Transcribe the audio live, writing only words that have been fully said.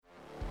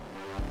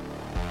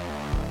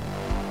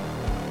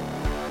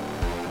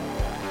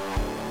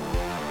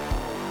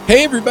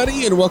Hey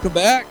everybody, and welcome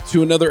back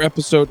to another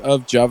episode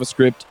of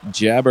JavaScript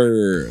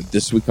Jabber.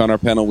 This week on our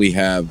panel we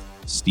have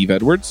Steve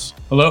Edwards.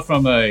 Hello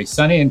from a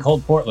sunny and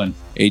cold Portland.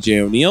 AJ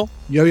O'Neill.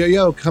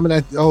 Yo, coming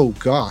at... Oh,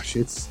 gosh,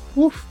 it's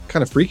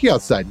kind of freaky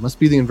outside. Must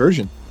be the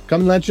inversion.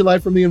 Coming at you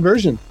live from the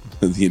inversion.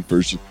 The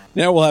inversion.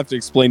 Now we'll have to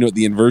explain what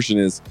the inversion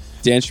is.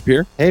 Dan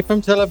Shapir. Hey,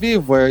 from Tel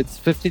Aviv, where it's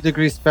 50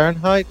 degrees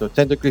Fahrenheit or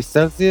 10 degrees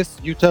Celsius.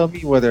 You tell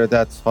me whether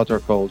that's hot or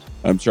cold.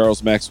 I'm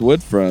Charles Max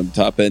Wood from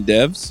Top End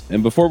Devs.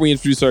 And before we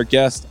introduce our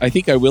guest, I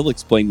think I will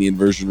explain the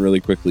inversion really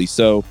quickly.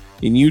 So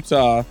in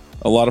Utah,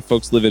 a lot of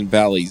folks live in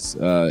valleys.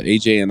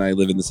 AJ and I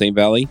live in the same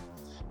valley.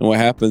 And what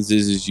happens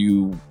is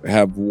you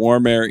have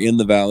warm air in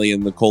the valley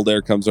and the cold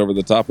air comes over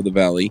the top of the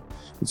valley.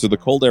 And so the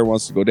cold air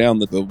wants to go down,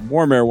 the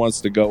warm air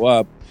wants to go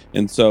up.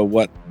 And so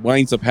what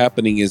winds up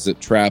happening is it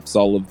traps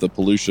all of the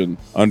pollution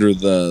under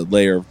the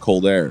layer of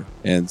cold air.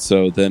 And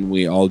so then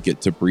we all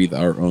get to breathe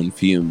our own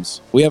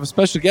fumes. We have a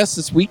special guest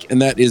this week,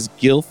 and that is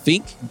Gil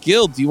Fink.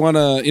 Gil, do you want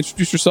to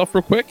introduce yourself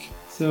real quick?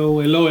 So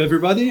hello,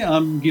 everybody.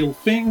 I'm Gil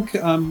Fink.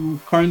 I'm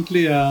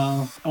currently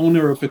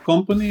owner of a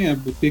company, a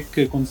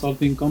boutique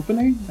consulting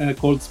company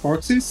called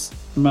Sparksys.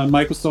 I'm a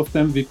Microsoft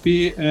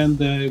MVP and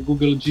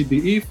Google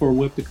GDE for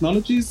web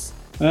technologies.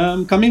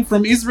 Coming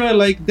from Israel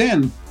like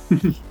Dan.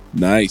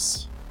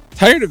 Nice.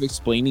 Tired of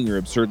explaining your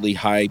absurdly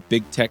high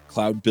big tech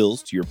cloud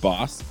bills to your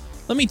boss?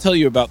 Let me tell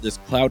you about this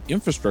cloud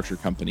infrastructure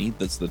company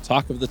that's the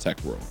talk of the tech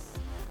world.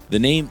 The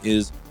name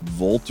is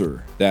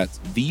Vultr. That's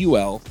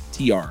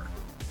VULTR.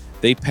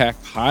 They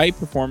pack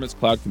high-performance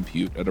cloud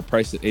compute at a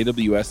price that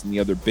AWS and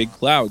the other big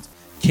clouds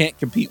can't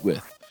compete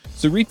with.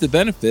 So reap the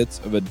benefits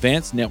of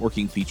advanced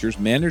networking features,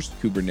 managed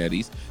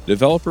Kubernetes,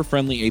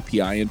 developer-friendly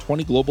API, and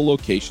 20 global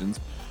locations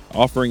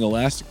offering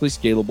elastically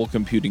scalable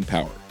computing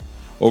power.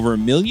 Over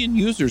 1 million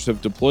users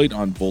have deployed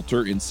on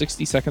Vultr in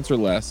 60 seconds or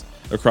less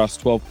across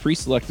 12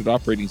 pre-selected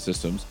operating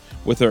systems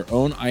with their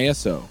own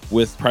ISO,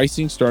 with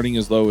pricing starting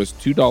as low as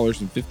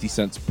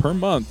 $2.50 per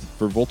month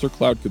for Vultr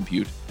Cloud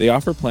Compute. They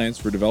offer plans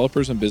for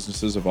developers and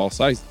businesses of all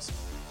sizes.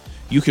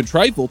 You can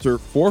try Vultr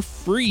for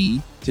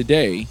free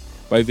today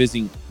by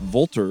visiting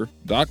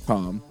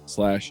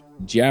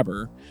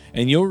vultr.com/jabber,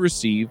 and you'll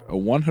receive a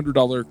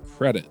 $100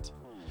 credit.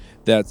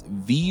 That's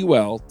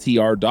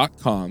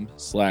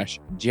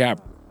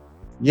vultr.com/jabber.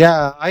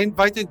 Yeah, I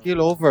invited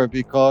Gil over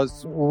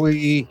because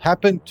we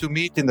happened to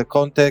meet in the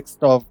context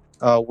of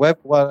a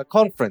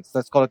conference.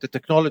 Let's call it a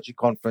technology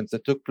conference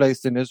that took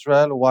place in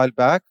Israel a while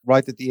back,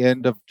 right at the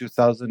end of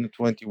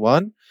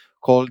 2021,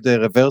 called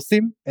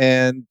Reversim.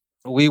 And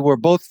we were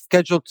both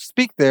scheduled to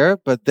speak there,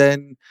 but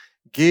then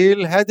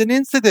Gil had an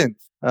incident.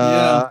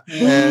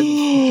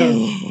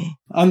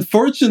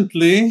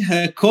 Unfortunately,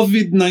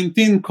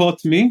 COVID-19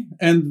 caught me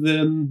and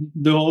then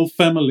the whole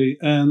family.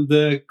 And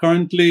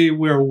currently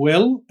we're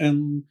well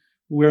and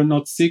we're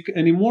not sick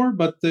anymore.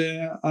 But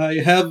I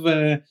have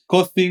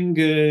coughing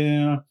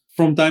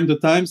from time to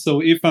time.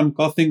 So if I'm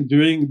coughing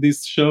during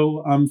this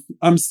show,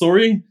 I'm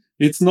sorry.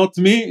 It's not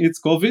me. It's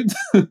COVID.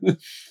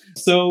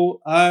 So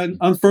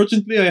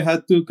unfortunately, I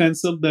had to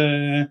cancel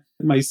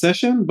my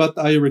session, but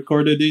I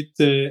recorded it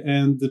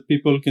and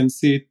people can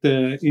see it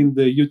in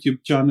the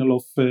YouTube channel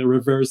of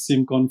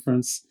Reversim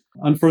Conference.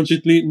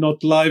 Unfortunately,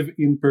 not live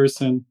in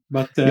person,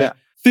 but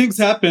things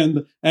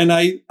happened. And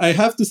I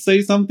have to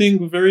say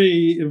something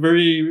very,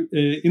 very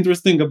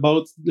interesting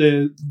about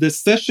the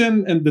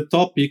session and the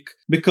topic,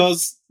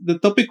 because the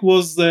topic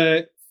was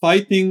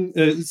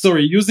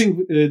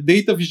using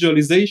data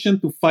visualization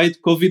to fight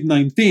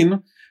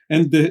COVID-19.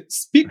 And the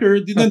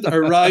speaker didn't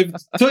arrive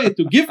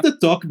to give the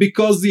talk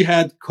because he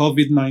had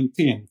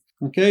COVID-19.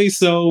 Okay,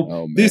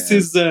 so this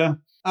is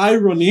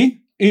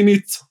irony in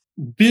its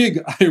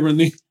big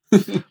irony.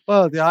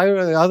 Well, the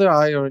other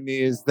irony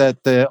is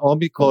that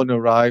Omicron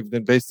arrived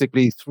and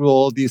basically threw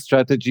all these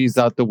strategies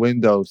out the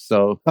window.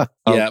 So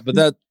yeah, but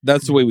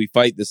that's the way we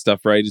fight this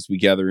stuff, right? Is we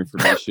gather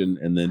information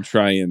and then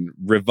try and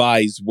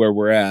revise where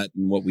we're at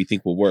and what we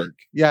think will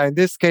work. Yeah, in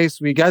this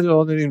case, we gathered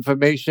all the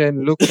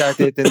information, looked at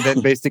it, and then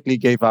basically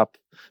gave up.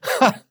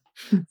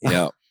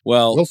 Yeah.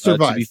 Well, we'll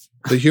survive.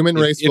 The human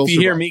race will survive. If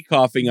you hear me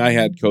coughing, I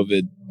had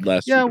COVID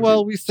last year. Yeah,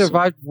 well, we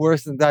survived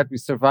worse than that. We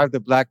survived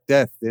the Black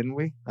Death, didn't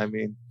we? I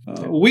mean...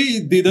 we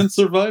didn't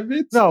survive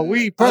it. No,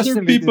 we personally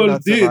Other people did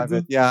not survive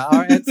it. Yeah,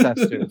 our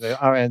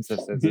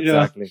ancestors,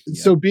 exactly.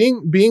 Yeah. So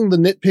being the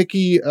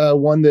nitpicky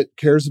one that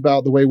cares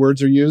about the way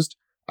words are used,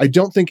 I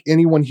don't think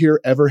anyone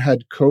here ever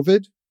had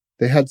COVID.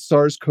 They had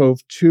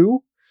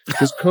SARS-CoV-2,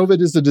 because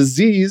COVID is a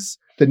disease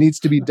that needs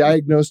to be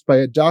diagnosed by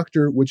a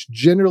doctor, which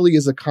generally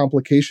is a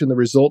complication that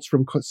results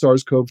from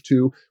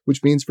SARS-CoV-2,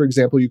 which means, for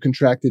example, you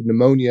contracted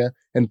pneumonia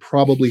and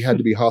probably had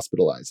to be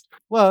hospitalized.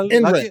 Well,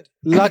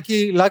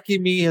 lucky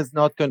me has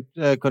not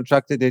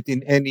contracted it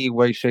in any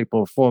way, shape,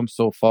 or form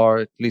so far,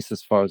 at least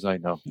as far as I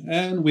know.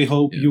 And we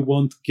hope you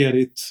won't get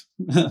it.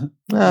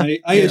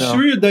 I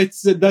assure you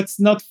that's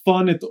not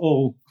fun at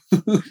all.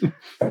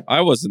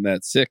 I wasn't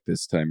that sick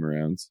this time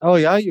around. Oh,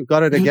 yeah? You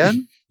got it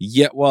again?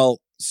 Yeah,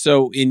 well,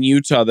 So in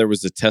Utah, there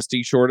was a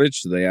testing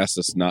shortage. So they asked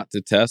us not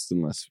to test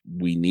unless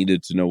we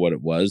needed to know what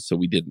it was. So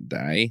we didn't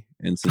die.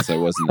 And since I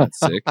wasn't that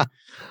sick,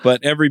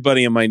 but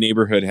everybody in my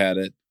neighborhood had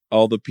it.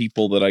 All the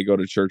people that I go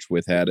to church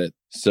with had it.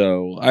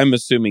 So I'm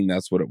assuming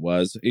that's what it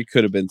was. It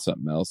could have been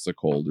something else, a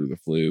cold or the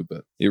flu,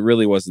 but it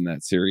really wasn't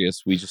that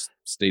serious. We just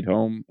stayed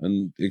home,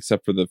 and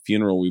except for the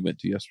funeral we went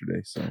to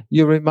yesterday. So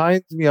You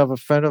remind me of a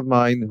friend of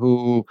mine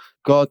who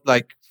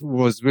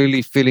was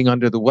really feeling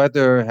under the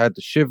weather, had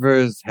the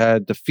shivers,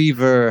 had the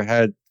fever,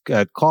 had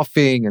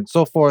coughing and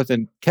so forth,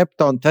 and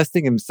kept on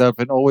testing himself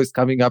and always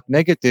coming up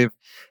negative,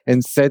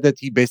 and said that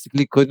he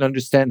basically couldn't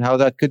understand how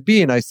that could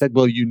be. And I said,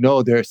 well,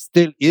 there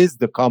still is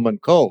the common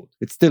cold.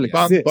 It still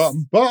exists.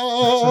 Bum,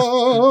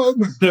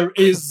 bum. There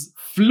is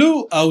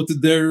flu out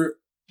there,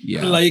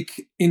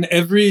 like in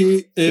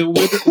every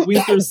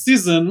winter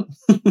season.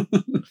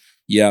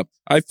 Yeah,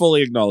 I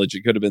fully acknowledge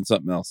it could have been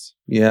something else.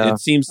 Yeah. It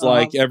seems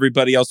like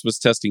everybody else was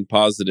testing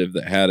positive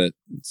that had it.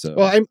 So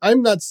Well,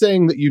 I'm not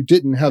saying that you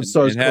didn't have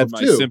SARS-CoV-2. and had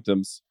my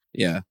symptoms.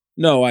 Yeah.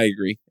 No, I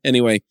agree.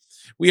 Anyway,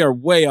 we are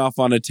way off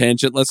on a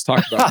tangent. Let's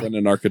talk about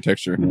front-end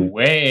architecture.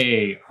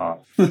 Way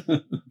off.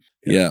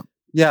 Yeah.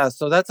 Yeah,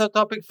 so that's our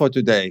topic for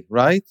today,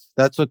 right?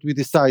 That's what we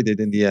decided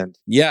in the end.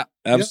 Yeah,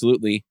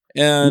 absolutely.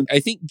 And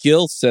I think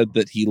Gil said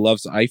that he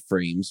loves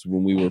iframes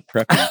when we were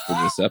prepping for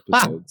this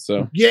episode.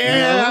 So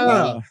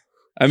Yeah.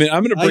 I mean,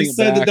 I'm going to bring it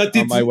back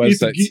on my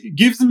website. It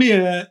gives me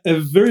a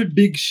very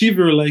big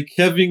shiver, like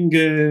having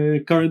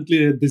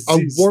currently a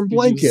disease. A warm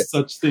blanket.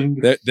 Such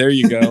thing. There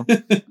you go.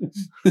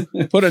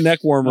 Put a neck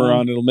warmer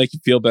on. It'll make you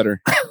feel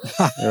better.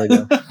 There we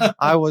go.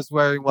 I was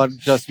wearing one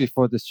just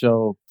before the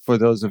show. For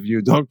those of you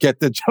who don't get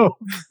the joke.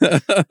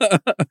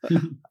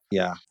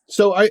 Yeah.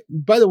 So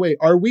by the way,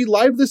 are we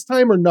live this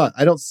time or not?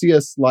 I don't see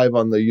us live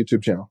on the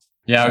YouTube channel.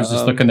 Yeah, I was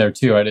just looking there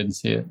too. I didn't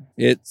see it.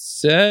 It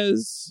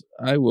says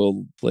I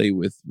will play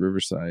with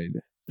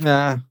Riverside.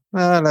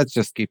 Let's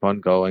just keep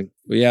on going.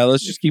 But yeah,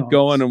 let's just keep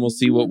going and we'll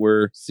see what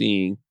we're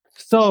seeing.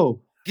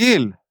 So,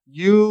 Gil,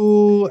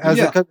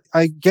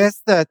 I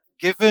guess that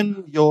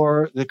given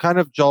the kind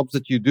of jobs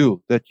that you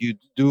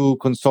do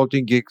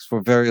consulting gigs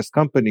for various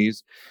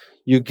companies,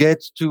 you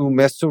get to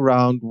mess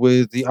around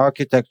with the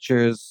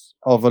architectures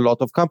of a lot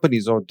of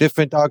companies or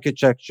different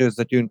architectures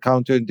that you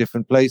encounter in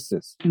different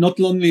places. Not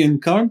only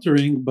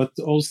encountering, but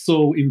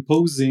also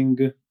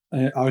imposing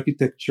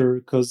architecture.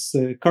 Because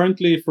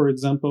currently, for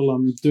example,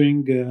 I'm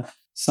doing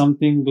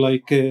something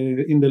like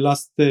in the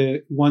last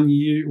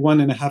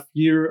 1.5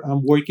 years,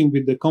 I'm working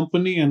with the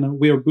company and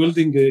we are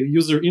building a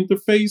user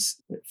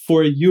interface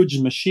for a huge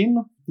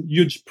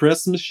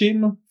press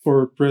machine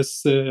for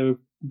press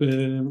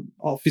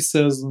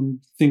offices and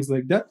things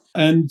like that.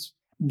 And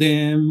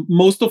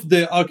most of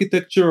the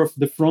architecture of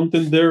the front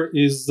end there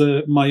is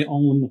my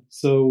own.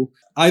 So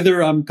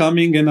either I'm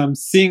coming and I'm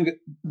seeing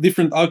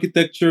different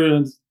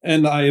architecture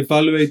and I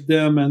evaluate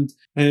them and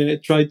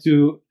try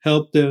to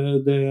help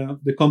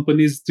the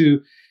companies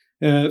to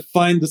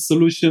find the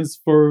solutions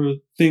for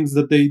things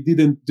that they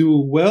didn't do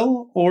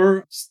well,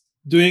 or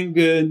doing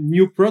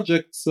new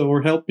projects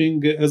or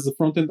helping as a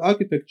front end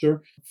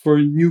architecture for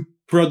new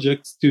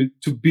projects to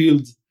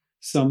build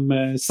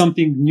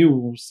something new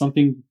or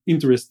something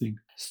interesting.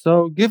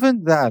 So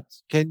given that,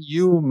 can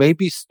you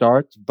maybe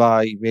start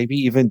by maybe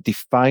even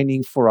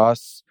defining for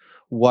us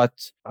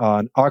what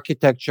an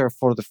architecture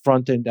for the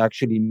front end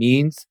actually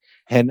means,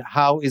 and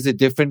how is it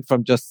different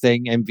from just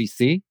saying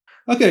MVC?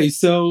 Okay,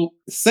 so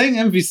saying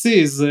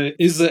MVC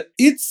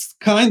it's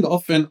kind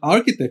of an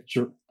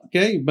architecture,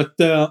 okay? But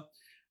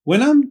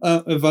when I'm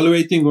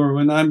evaluating or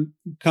when I'm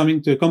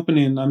coming to a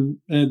company and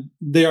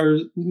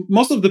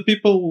most of the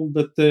people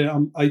that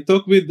I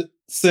talk with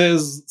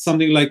says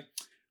something like,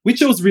 we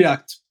chose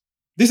React.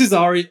 This is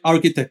our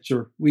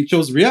architecture. We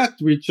chose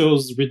React, we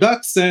chose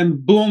Redux,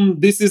 and boom,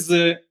 this is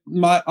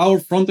our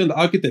front-end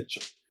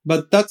architecture.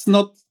 But that's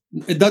not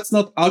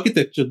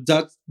architecture.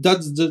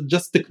 That's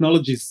just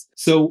technologies.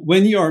 So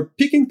when you are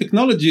picking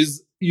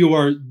technologies, you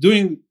are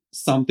doing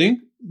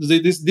something.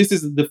 This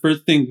is the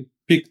first thing.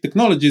 Pick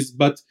technologies.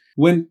 But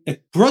when a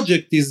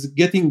project is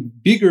getting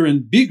bigger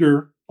and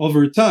bigger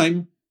over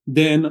time,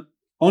 then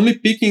only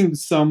picking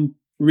some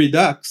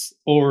Redux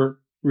or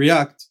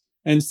React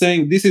and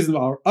saying this is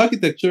our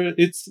architecture,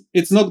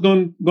 it's not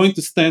going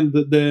to stand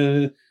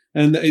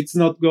and it's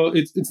not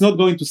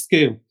going to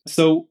scale.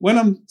 So when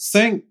I'm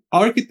saying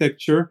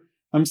architecture,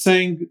 I'm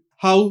saying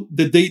how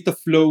the data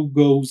flow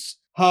goes,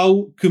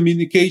 how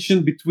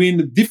communication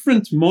between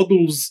different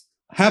modules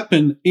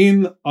happen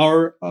in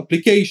our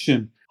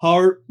application,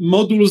 how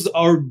modules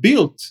are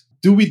built.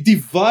 Do we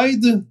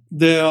divide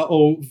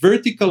or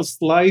vertical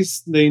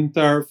slice the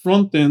entire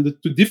front end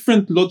to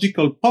different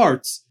logical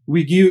parts?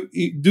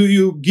 Do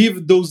you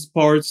give those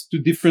parts to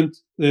different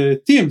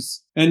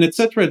teams, and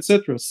etc.,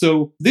 etc.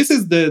 So this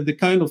is the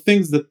kind of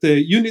things that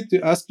you need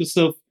to ask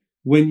yourself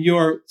when you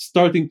are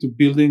starting to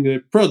building a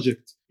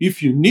project.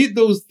 If you need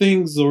those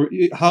things, or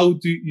how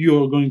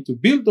you are going to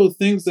build those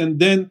things, and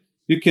then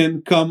you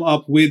can come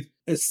up with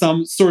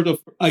some sort of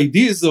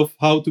ideas of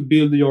how to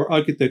build your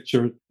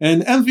architecture.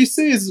 And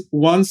MVC is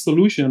one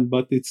solution,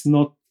 but it's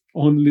not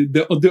only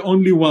the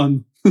only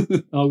one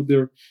out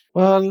there.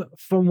 Well,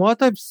 from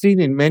what I've seen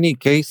in many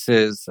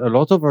cases, a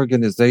lot of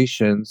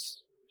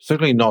organizations,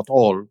 certainly not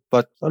all,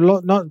 but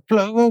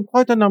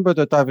quite a number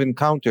that I've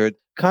encountered,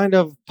 kind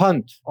of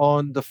punt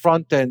on the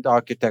front end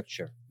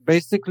architecture.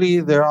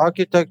 Basically, their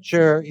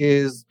architecture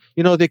is,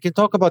 they can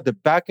talk about the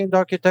back end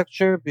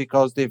architecture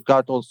because they've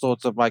got all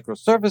sorts of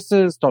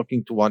microservices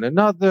talking to one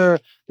another.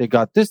 They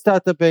got this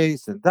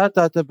database and that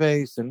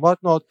database and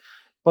whatnot.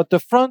 But the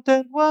front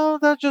end, well,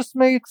 that just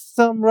makes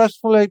some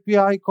RESTful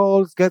API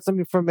calls, get some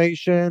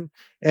information,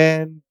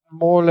 and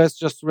more or less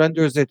just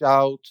renders it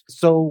out.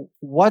 So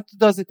what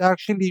does it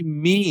actually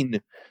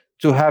mean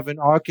to have an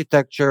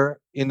architecture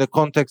in the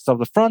context of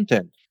the front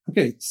end?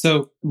 Okay,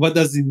 so what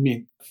does it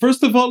mean?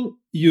 First of all,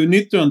 you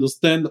need to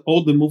understand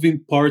all the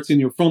moving parts in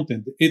your front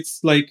end. It's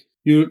like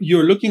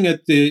you're looking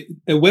at a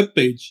web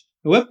page.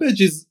 A web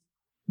page is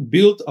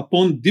built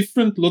upon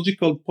different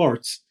logical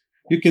parts.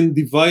 You can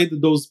divide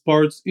those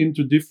parts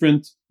into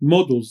different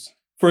modules.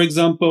 For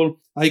example,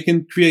 I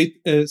can create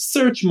a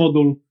search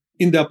module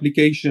in the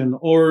application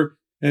or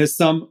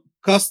some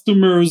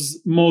customers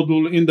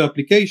module in the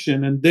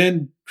application and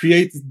then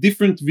create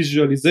different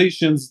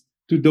visualizations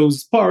to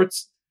those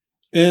parts.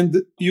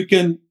 And you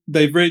can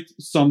divert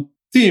some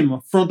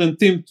front-end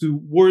team to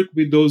work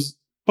with those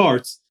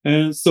parts.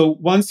 And so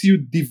once you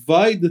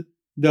divide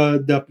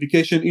the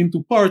application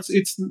into parts,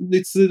 it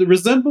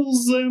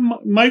resembles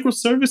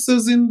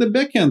microservices in the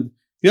backend.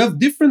 You have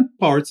different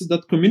parts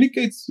that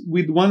communicate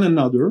with one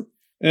another.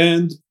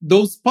 And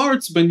those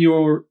parts, when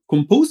you're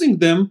composing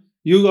them,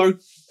 you are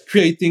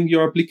creating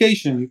your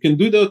application. You can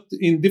do that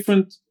in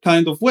different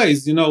kind of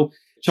ways.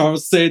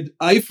 Charles said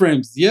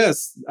iframes.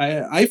 Yes,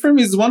 iframe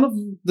is one of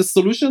the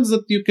solutions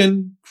that you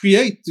can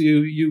create.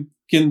 You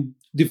can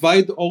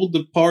divide all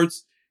the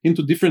parts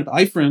into different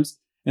iframes,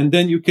 and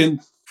then you can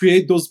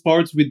create those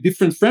parts with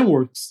different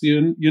frameworks.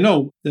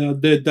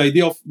 The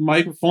idea of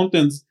micro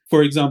frontends,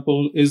 for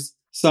example, is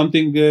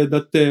something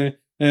that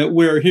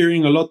we're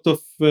hearing a lot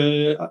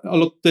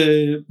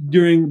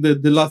during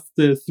the last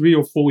 3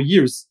 or 4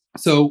 years.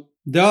 So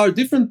there are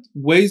different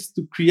ways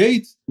to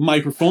create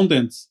micro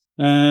frontends.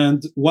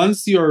 And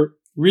once you're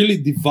really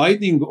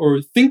dividing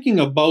or thinking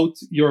about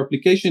your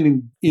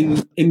application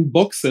in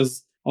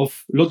boxes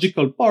of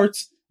logical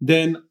parts,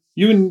 then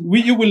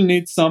you will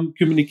need some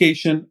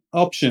communication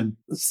option.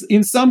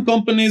 In some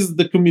companies,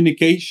 the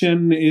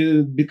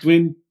communication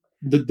between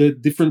the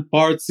different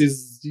parts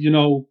is,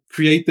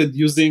 created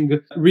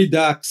using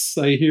Redux.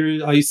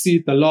 I see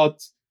it a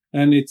lot.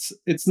 And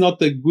it's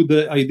not a good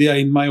idea,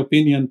 in my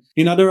opinion.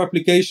 In other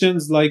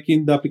applications, like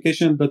in the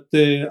application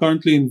that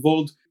currently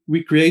involved,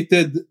 we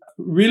created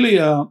really,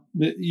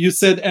 you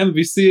said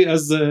MVC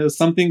as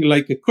something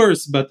like a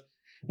curse, but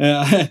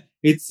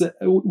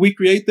we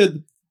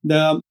created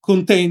the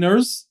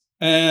containers,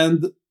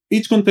 and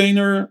each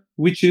container,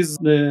 which is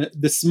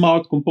the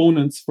smart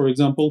components, for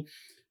example,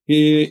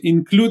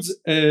 includes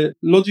a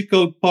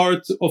logical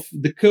part of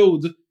the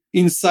code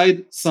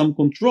inside some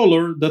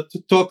controller that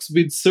talks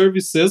with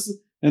services,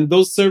 and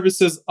those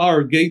services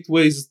are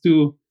gateways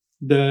to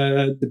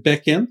the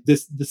backend.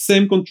 The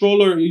same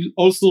controller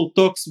also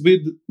talks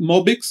with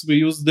Mobix. We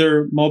use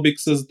their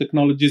Mobix as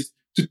technologies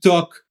to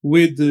talk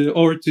with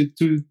or to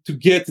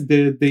get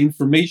the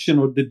information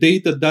or the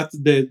data that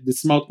the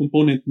smart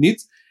component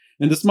needs.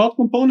 And the smart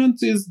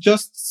component is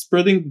just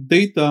spreading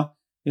data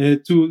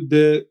to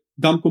the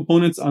dumb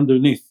components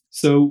underneath.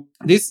 So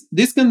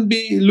this can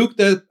be looked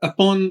at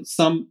upon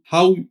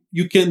how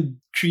you can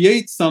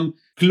create some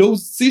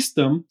closed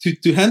system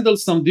to handle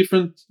some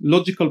different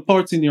logical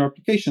parts in your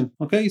application.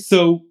 Okay,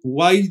 so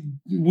why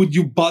would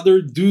you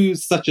bother do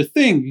such a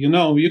thing?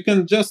 You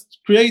can just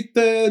create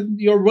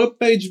your web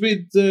page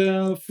with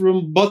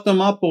from bottom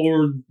up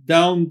or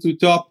down to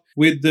top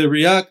with the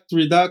React,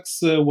 Redux,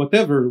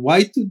 whatever.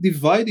 Why to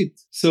divide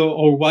it?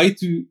 Or why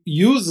to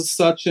use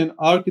such an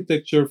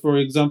architecture, for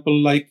example,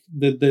 like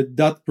the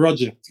Dot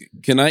project?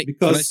 Can I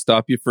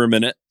stop you for a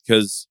minute?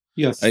 Because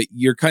yes,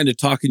 you're kind of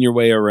talking your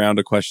way around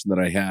a question that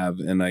I have,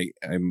 and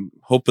I'm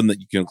hoping that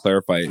you can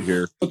clarify it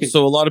here. Okay.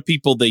 So a lot of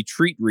people, they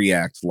treat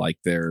React like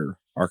their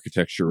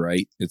architecture,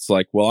 right? It's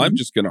like, well, I'm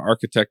just going to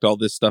architect all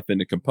this stuff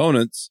into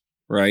components,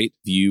 right?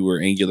 Vue or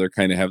Angular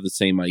kind of have the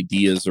same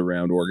ideas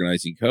around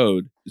organizing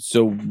code.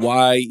 So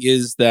why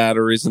is that,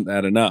 or isn't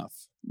that enough?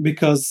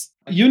 Because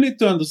you need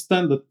to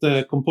understand that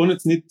the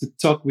components need to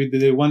talk with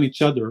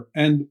each other.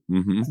 And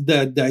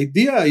the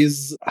idea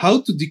is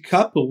how to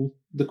decouple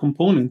the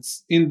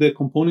components in the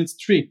components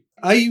tree.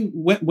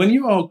 When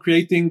you are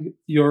creating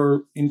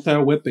your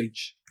entire web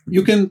page,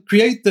 you can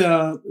create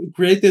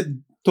it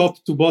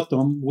top to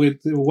bottom with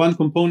one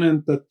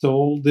component that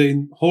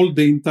hold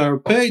the entire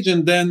page,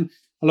 and then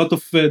a lot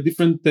of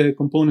different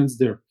components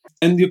there.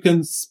 And you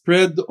can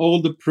spread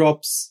all the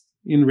props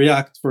in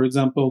React, for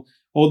example,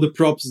 all the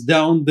props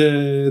down,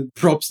 the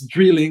props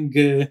drilling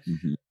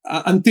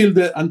until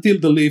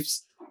the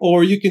leaves.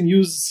 or you can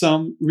use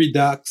some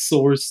Redux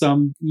or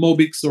some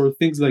Mobix or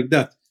things like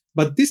that.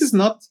 But this is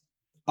not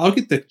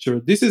architecture.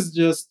 This is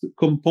just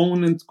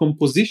component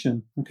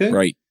composition. Okay.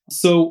 Right.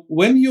 So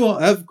when you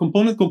have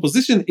component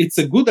composition, it's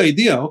a good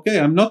idea. Okay.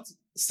 I'm not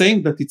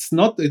saying that it's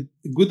not a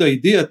good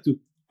idea to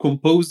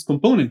compose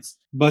components,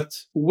 but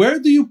where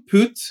do you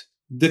put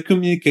the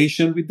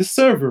communication with the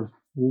server?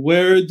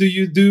 Where do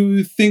you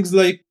do things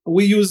like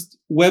we used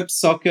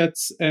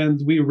WebSockets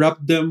and we wrap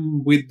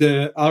them with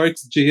the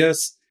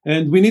RxJS,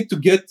 and we need to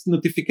get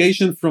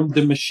notification from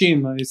the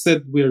machine. I said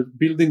we're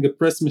building a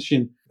press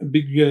machine, a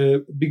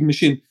big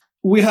machine.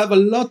 We have a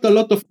lot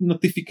of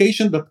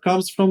notification that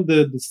comes from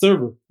the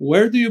server.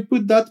 Where do you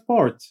put that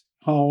part?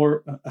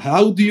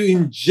 How do you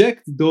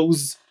inject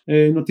those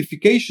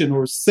notification,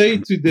 or say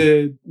to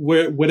the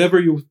wherever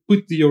you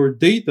put your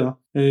data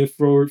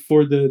for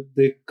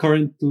the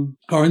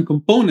current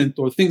component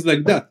or things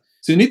like that?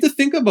 So you need to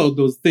think about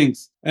those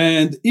things.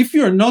 And if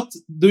you're not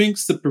doing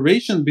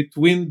separation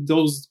between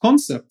those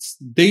concepts,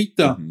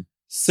 data,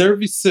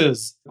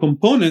 services,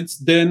 components,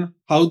 then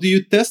how do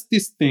you test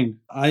this thing?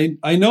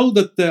 I know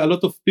that a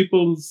lot of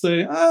people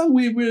say,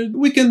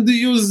 we can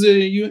use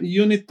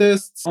unit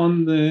tests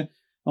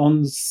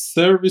on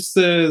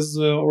services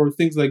or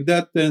things like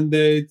that, and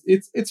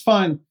it's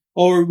fine.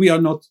 Or we are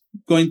not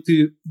going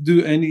to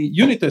do any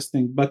unit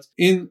testing. But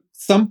in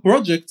some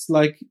projects,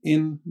 like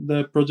in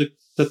the project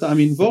that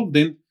I'm involved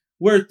in,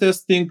 we're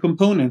testing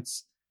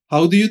components.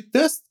 How do you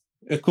test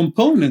a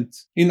component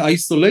in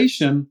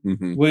isolation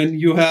when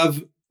you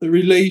have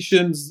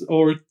relations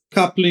or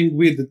coupling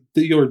with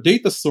your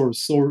data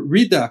source or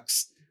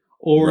Redux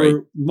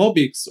or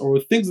Mobix or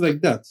things like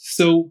that?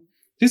 So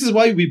this is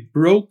why we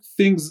broke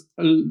things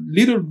a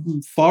little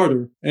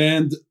farther,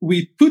 and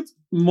we put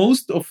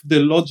most of the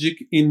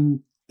logic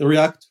in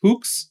React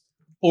hooks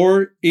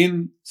or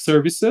in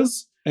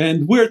services,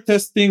 and we're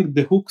testing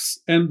the hooks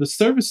and the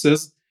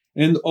services,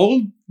 and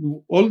all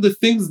the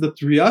things that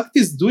React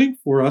is doing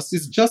for us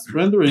is just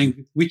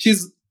rendering, which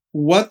is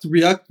what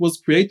React was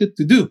created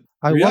to do.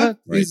 React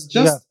is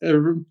just a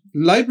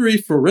library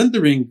for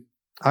rendering.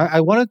 I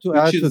wanted to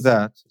add to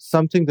that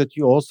something that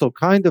you also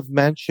kind of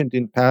mentioned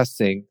in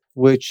passing,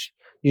 which,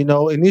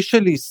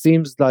 initially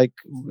seems like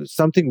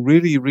something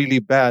really, really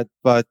bad,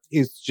 but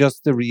it's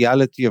just the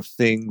reality of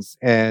things,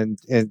 and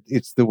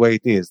it's the way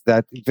it is.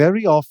 That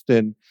very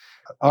often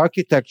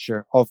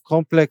architecture of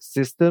complex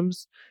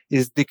systems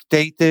is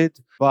dictated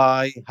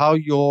by how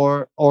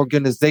your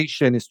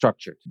organization is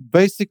structured.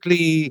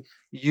 Basically,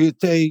 you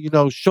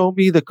show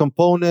me the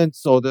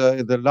components, or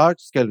the large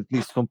scale, at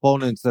least,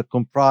 components that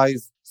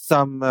comprise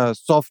some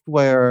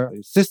software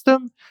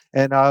system,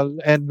 and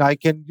I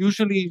can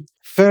usually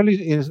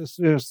fairly in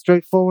a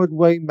straightforward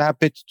way map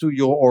it to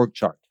your org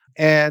chart.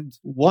 And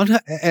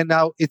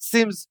now it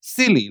seems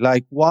silly,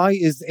 like, why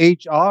is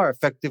HR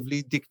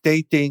effectively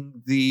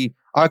dictating the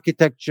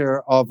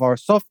architecture of our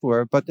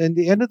software? But in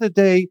the end of the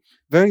day,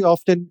 very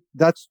often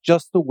that's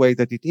just the way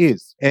that it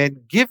is.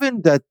 And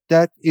given that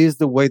that is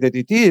the way that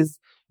it is,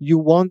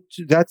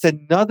 that's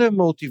another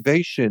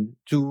motivation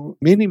to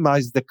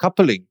minimize the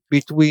coupling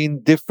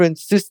between different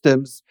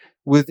systems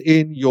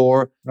within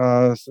your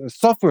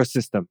software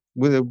system,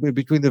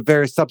 between the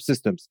various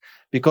subsystems.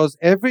 Because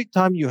every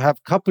time you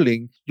have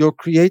coupling, you're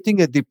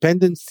creating a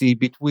dependency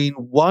between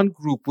one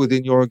group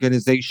within your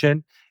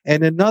organization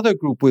and another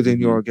group within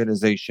your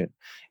organization.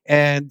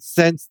 And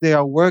since they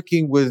are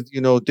working with,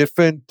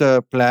 different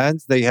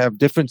plans, they have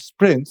different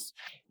sprints,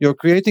 you're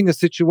creating a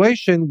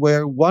situation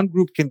where one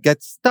group can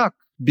get stuck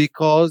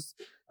because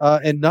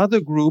another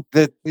group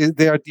that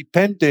they are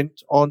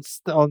dependent on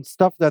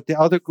stuff that the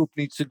other group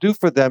needs to do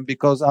for them,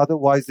 because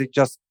otherwise they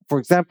just, for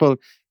example,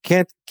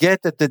 can't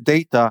get at the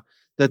data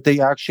that they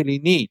actually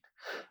need.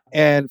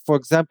 And for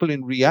example,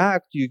 in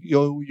React,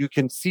 you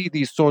can see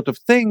these sort of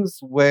things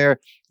where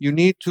you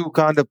need to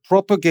kind of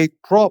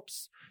propagate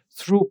props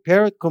through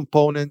parent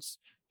components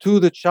to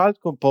the child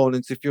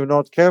components if you're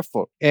not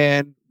careful.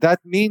 And that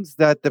means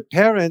that the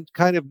parent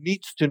kind of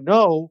needs to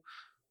know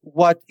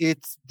what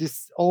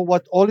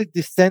all its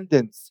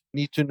descendants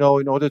need to know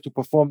in order to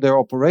perform their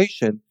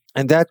operation.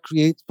 And that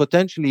creates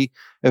potentially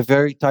a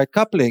very tight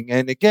coupling.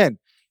 And again,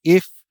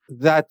 if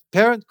that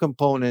parent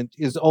component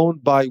is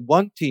owned by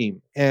one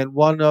team and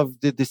one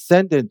of the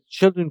descendant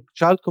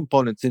child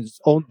components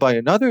is owned by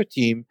another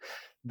team,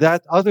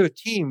 that other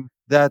team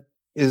that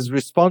is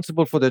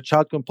responsible for the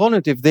child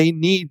component, if they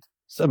need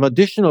some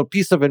additional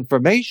piece of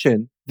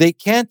information, they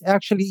can't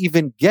actually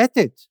even get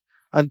it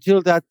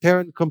until that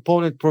parent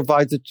component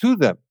provides it to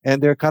them,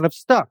 and they're kind of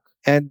stuck.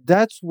 And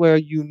that's where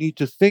you need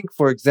to think,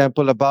 for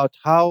example, about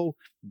how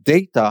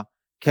data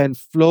can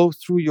flow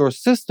through your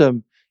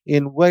system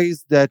in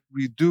ways that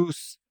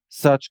reduce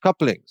such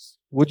couplings.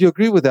 Would you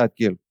agree with that,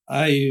 Gil?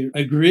 I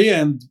agree,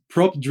 and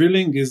prop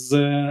drilling is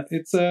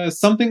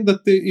something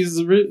that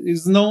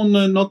is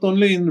known not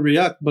only in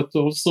React but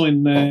also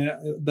in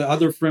the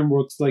other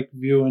frameworks like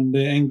Vue and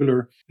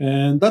Angular,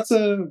 and that's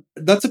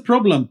a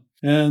problem.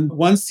 And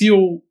once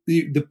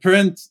the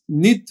parent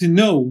need to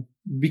know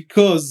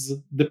because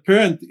the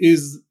parent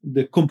is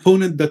the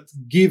component that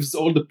gives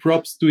all the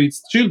props to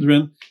its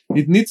children,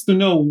 it needs to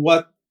know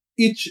what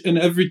each and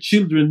every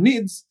children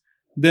needs,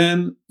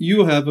 then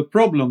you have a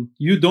problem.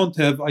 You don't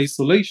have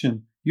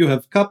isolation. You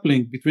have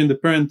coupling between the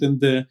parent and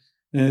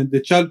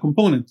the child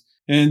component.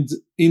 And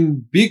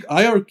in big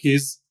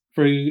hierarchies,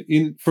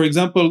 for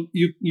example,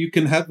 you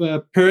can have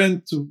a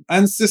parent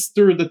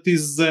ancestor that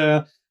is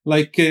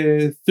like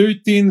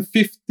 13,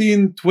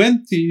 15,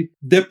 20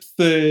 depth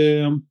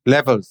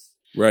levels.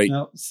 Right.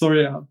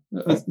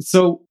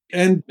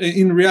 And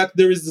in React,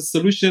 there is a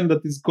solution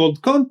that is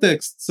called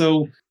context.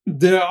 So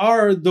there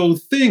are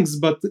those things,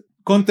 but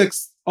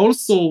context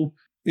also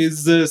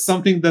is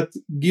something that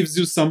gives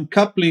you some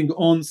coupling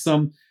on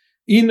some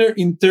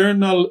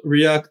internal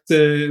React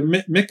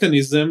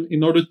mechanism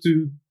in order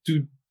to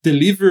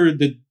deliver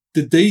the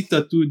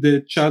data to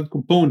the child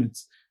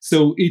components.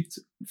 So it,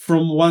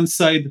 from one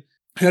side,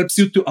 helps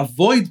you to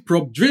avoid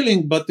prop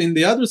drilling, but in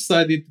the other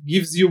side, it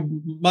gives you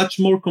much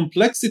more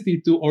complexity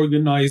to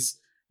organize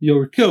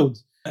your code.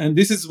 And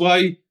this is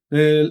why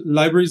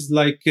libraries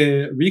like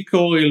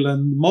Recoil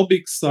and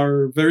Mobix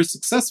are very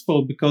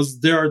successful,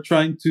 because they are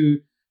trying to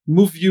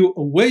move you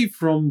away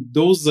from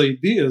those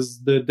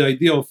ideas, the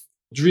idea of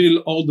drill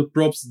all the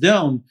props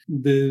down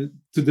to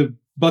the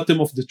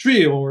bottom of the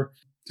tree, or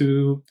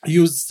to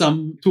use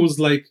some tools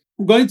like,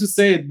 I'm going to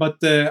say it, but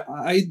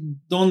I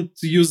don't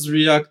use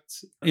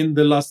React in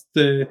the last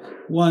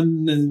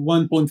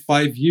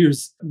 1.5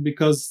 years,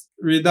 because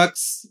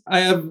Redux, I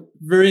have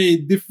very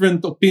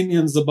different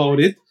opinions about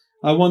it.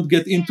 I won't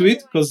get into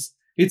it because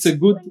it's a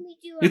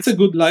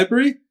good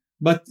library,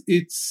 but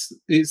it's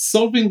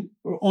solving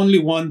only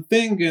one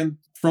thing. And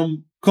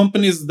from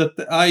companies that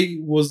I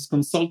was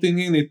consulting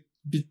in, it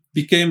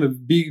became a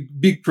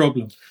big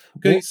problem.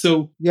 Okay, well,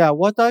 so yeah,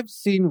 what I've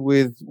seen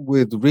with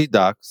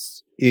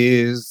Redux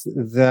is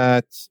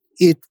that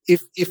if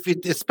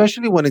it,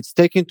 especially when it's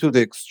taken to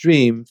the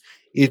extreme,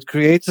 it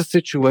creates a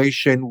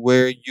situation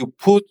where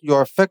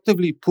you're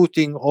effectively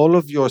putting all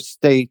of your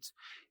state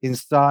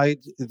inside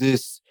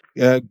this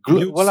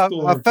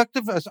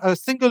effective a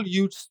single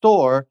huge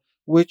store,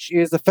 which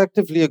is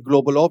effectively a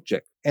global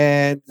object.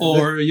 And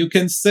you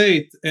can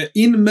say it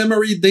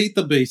in-memory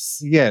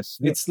database. Yes,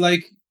 it's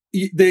like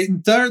the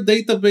entire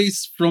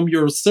database from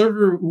your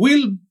server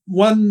will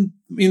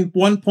in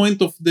one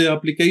point of the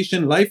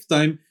application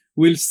lifetime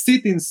will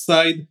sit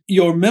inside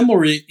your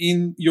memory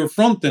in your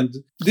front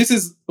end. This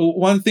is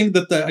one thing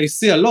that I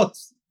see a lot,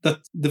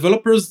 that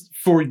developers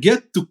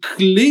forget to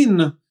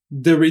clean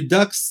the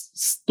Redux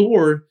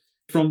store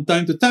from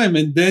time to time,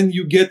 and then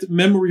you get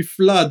memory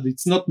flood.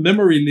 It's not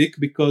memory leak,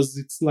 because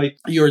it's like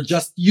you're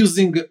just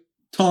using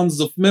tons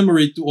of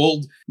memory to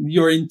hold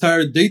your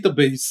entire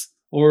database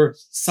or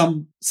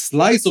some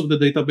slice of the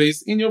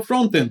database in your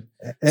front end.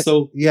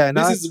 So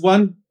this is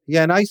one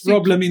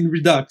problem in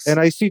Redux. And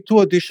I see two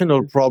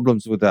additional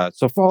problems with that.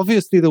 So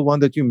obviously the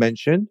one that you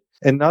mentioned.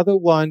 Another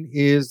one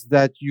is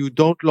that you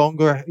no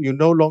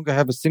longer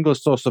have a single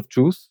source of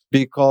truth,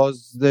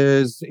 because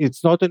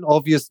it's not an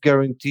obvious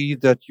guarantee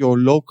that your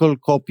local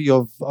copy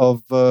of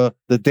the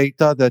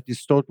data that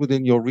is stored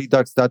within your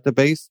Redux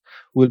database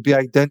will be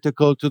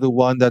identical to the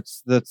one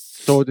that's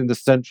stored in the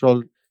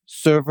central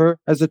server,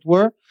 as it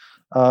were.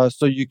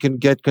 So you can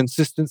get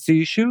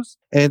consistency issues.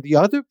 And the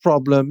other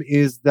problem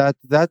is that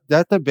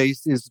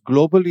database is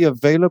globally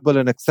available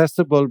and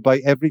accessible by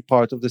every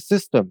part of the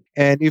system.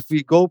 And if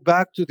we go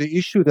back to the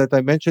issue that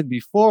I mentioned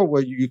before,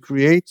 where you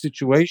create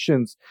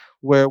situations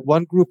where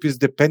one group is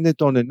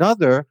dependent on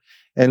another,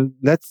 and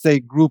let's say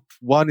group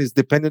 1 is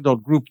dependent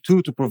on group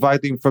 2 to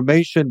provide the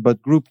information,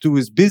 but group 2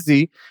 is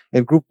busy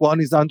and group 1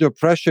 is under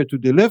pressure to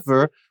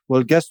deliver,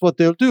 well, guess what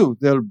they'll do?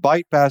 They'll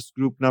bypass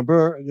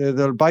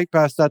they'll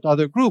bypass that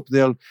other group.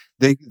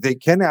 They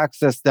can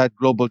access that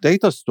global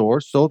data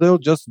store, so they'll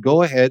just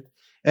go ahead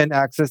and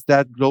access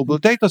that global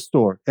data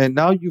store. And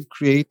now you've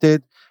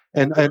created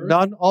a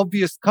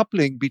non-obvious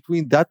coupling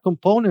between that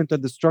component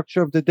and the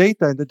structure of the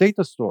data in the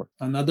data store.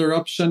 Another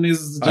option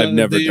is I've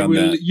never they done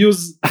will that.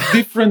 use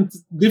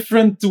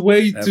different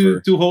way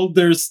to hold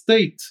their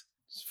state.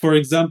 For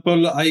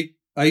example,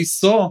 I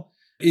saw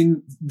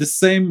in the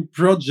same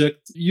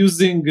project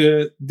using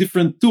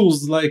different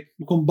tools, like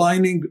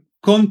combining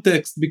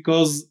context,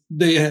 because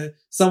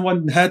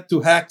someone had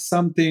to hack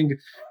something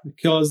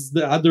because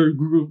the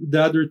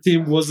other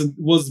team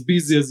was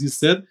busy, as you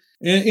said,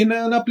 in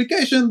an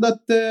application that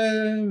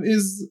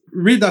is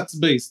Redux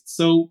based.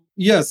 So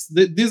yes,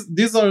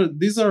 these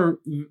are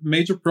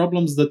major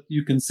problems that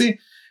you can see,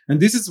 and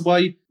this is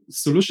why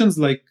solutions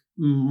like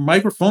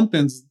micro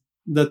frontends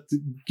that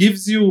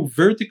gives you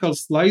vertical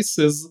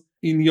slices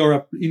in your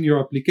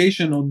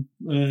application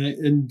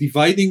and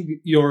dividing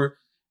your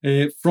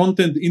front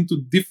end into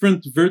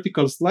different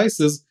vertical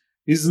slices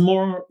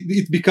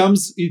it's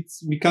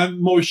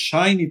become more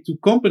shiny to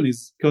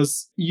companies,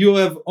 because you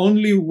have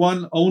only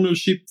one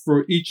ownership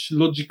for each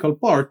logical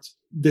part,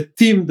 the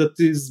team that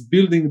is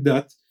building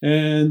that,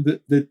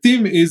 and the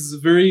team is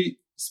very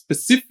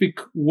specific,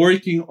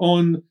 working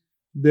on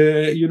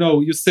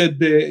you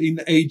said in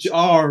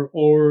HR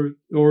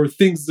or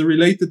things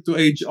related to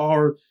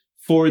HR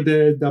for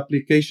the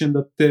application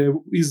that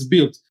is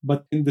built.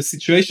 But in the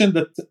situation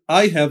that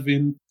I have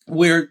in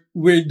where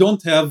we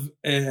don't have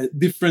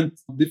different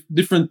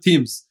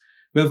teams,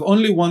 we have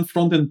only one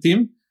front end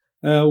team.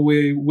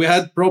 We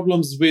had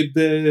problems with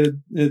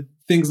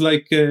things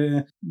like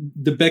the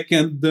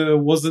backend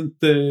wasn't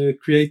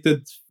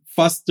created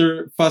fast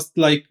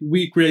like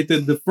we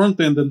created the front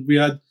end, and we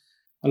had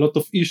a lot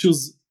of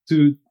issues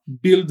to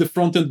build the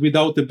front end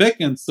without the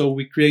backend. So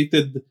we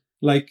created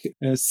like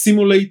a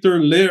simulator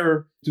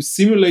layer to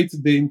simulate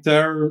the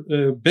entire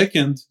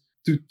backend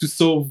to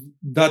solve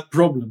that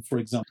problem, for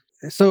example.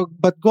 So,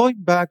 but going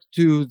back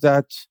to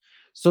that,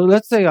 so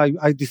let's say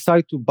I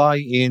decide to buy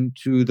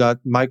into that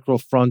micro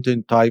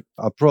front-end type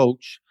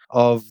approach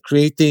of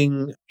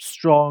creating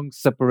strong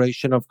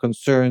separation of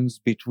concerns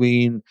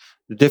between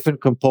the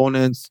different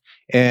components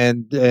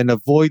and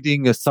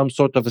avoiding some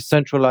sort of a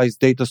centralized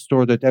data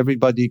store that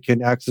everybody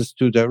can access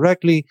to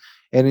directly.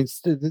 And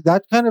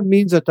that kind of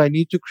means that I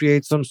need to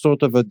create some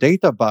sort of a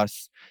data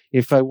bus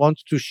if I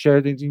want to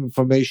share the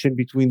information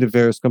between the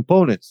various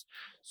components.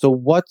 So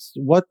what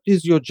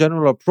is your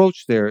general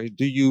approach there?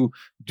 Do you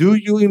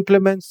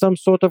implement some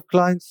sort of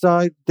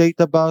client-side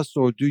data bus,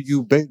 or do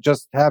you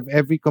just have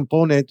every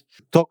component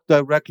talk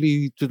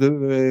directly to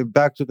the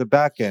back to the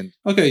back end?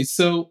 Okay,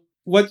 so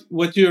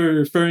what you're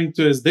referring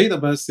to as data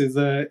bus is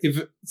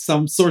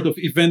some sort of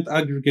event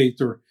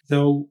aggregator.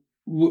 So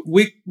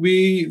we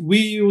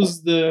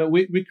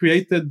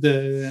created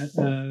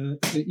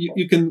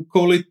you can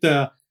call it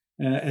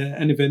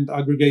an event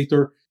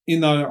aggregator.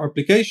 In our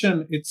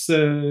application, it's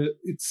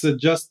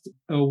just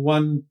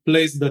one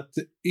place that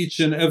each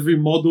and every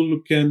module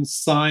can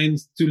sign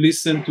to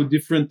listen to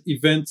different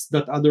events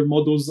that other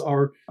modules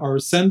are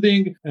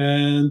sending.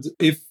 And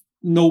if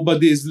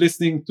nobody is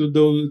listening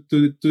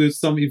to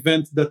some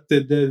event that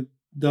the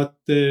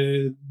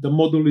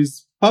module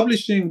is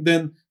publishing,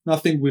 then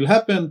nothing will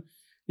happen.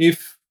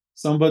 If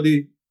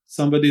somebody's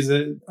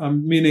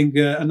meaning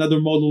another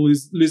module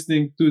is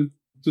listening to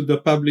the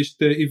published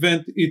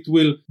event, it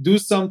will do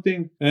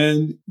something.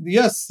 And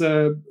yes,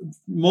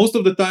 most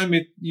of the time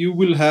you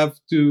will have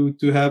to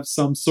have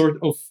some sort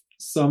of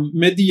some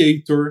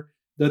mediator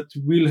that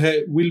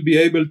will be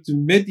able to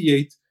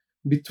mediate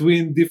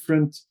between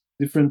different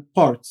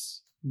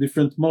parts,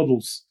 different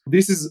models.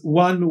 This is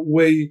one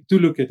way to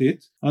look at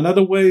it.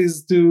 Another way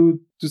is to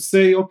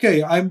say,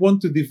 okay, I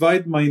want to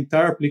divide my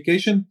entire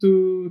application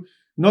to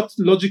not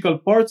logical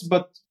parts,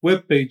 but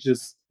web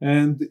pages.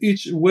 And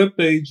each web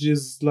page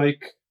is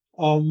like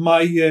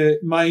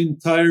my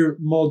entire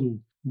model.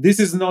 This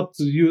is not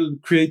you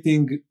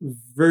creating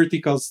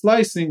vertical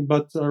slicing,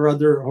 but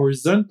rather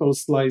horizontal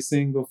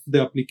slicing of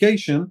the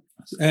application.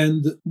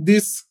 And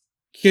this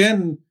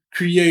can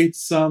create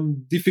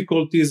some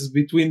difficulties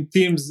between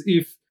teams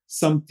if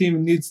some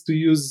team needs to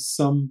use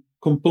some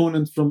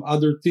component from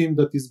other team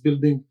that is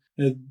building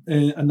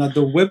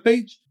another web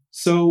page.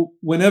 So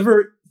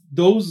whenever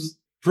those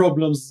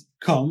problems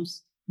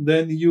comes,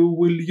 then you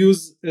will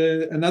use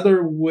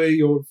another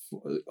way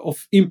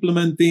of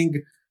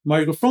implementing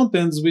micro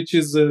frontends, which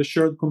is a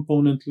shared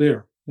component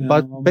layer.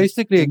 But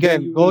basically,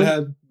 again,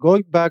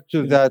 going back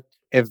to that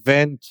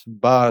event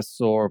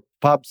bus or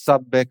pub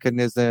sub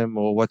mechanism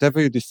or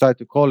whatever you decide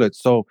to call it.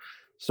 So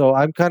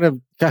I'm kind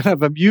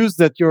of amused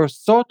that you're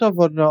sort of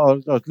or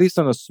at least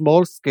on a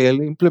small scale,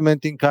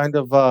 implementing kind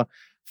of a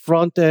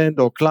front end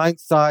or client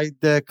side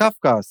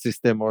Kafka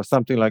system or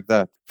something like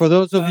that. For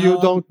those of you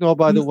who don't know,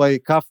 by the way,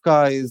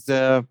 Kafka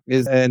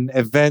is an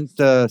event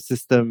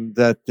system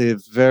that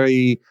is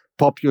very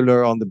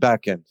popular on the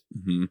back end.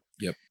 Mm-hmm.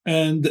 Yep.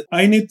 And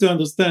I need to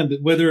understand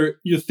whether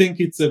you think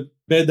it's a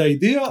bad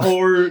idea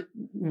or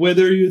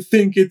whether you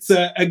think it's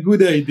a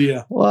good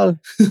idea. Well,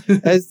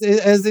 as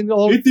in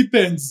all, it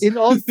depends. In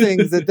all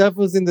things, the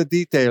devil's in the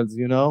details,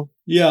 you know.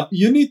 Yeah,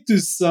 you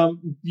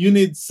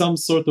need some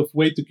sort of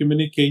way to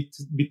communicate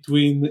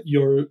between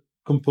your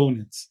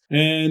components,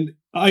 and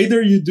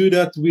either you do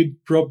that with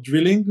prop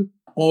drilling,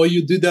 or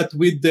you do that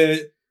with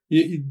the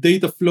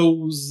data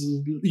flows,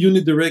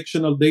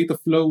 unidirectional data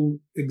flow,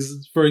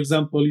 for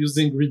example,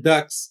 using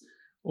Redux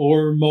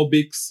or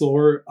Mobix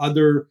or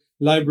other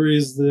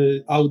libraries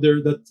out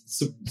there that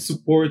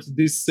support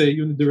this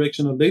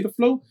unidirectional data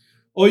flow,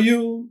 or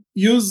you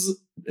use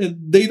a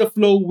data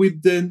flow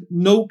with the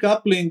no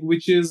coupling,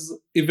 which is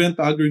event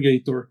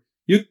aggregator.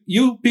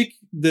 You pick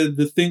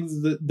the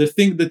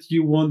thing that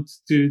you want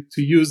to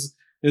use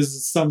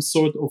as some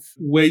sort of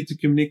way to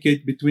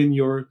communicate between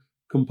your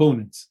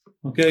components.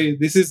 Okay,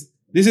 this is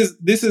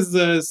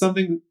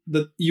something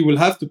that you will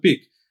have to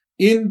pick.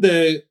 In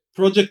the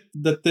project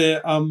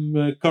that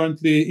I'm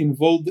currently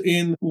involved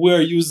in,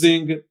 we're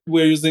using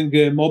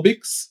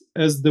Mobix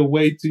as the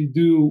way to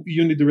do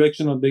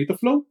unidirectional data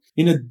flow.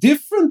 In a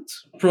different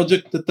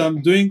project that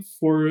I'm doing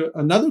for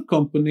another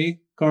company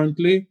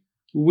currently,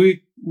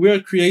 we are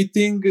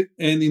creating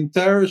an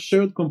entire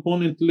shared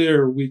component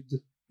layer with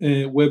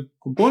web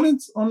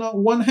components on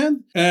one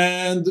hand,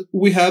 and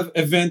we have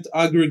event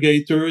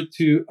aggregator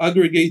to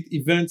aggregate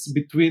events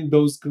between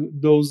those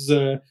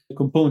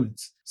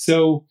components.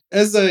 So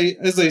as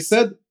I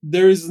said,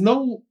 there is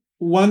no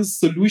one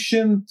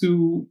solution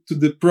to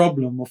the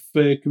problem of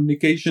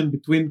communication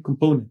between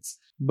components,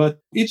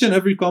 but each and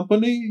every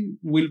company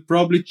will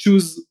probably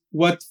choose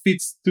what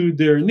fits to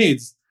their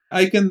needs.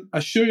 I can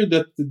assure you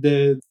that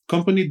the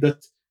company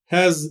that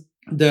has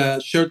the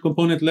shared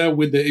component layer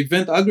with the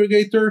event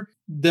aggregator,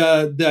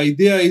 the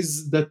idea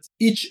is that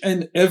each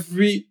and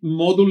every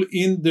module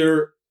in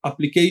their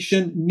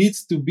application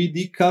needs to be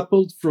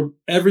decoupled from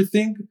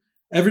everything.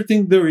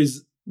 Everything there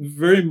is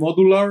very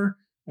modular,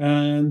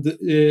 and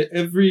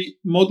every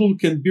module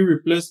can be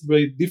replaced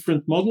by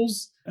different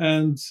modules.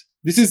 And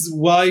this is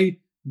why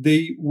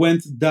they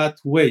went that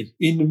way.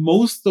 In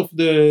most of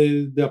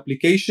the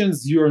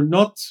applications, you are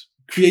not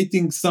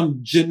creating some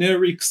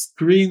generic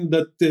screen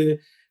that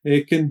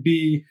can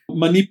be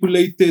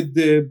manipulated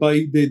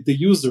by the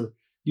user.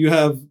 You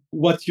have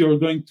what you're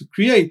going to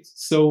create.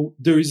 So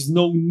there is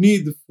no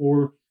need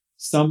for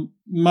some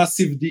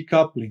massive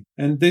decoupling.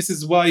 And this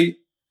is why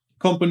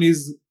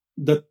companies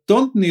that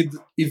don't need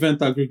event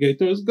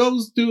aggregators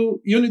goes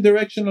to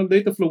unidirectional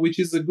data flow, which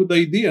is a good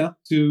idea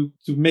to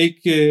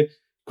make a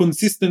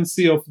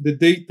consistency of the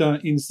data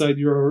inside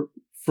your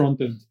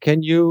front end.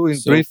 Can you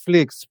briefly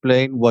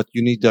explain what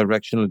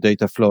unidirectional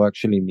data flow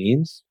actually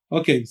means?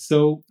 Okay,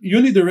 so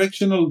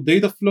unidirectional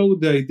data flow,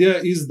 the idea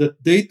is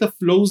that data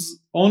flows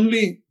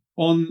only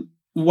on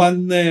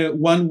one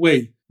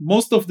way. In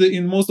most of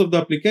the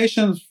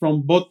applications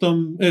from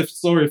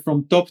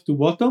top to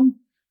bottom.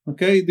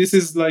 Okay, this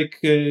is like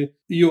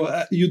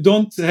you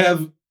don't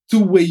have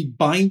two-way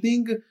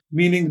binding,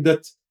 meaning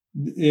that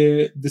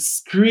the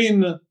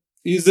screen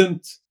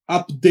isn't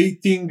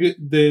updating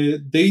the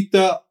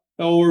data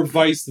or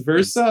vice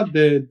versa.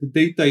 The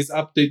data is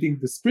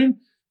updating the screen.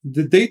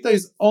 The data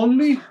is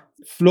only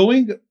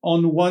flowing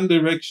on one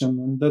direction,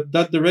 and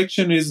that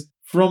direction is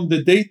from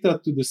the data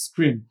to the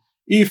screen.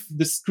 If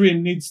the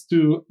screen needs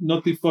to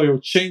notify or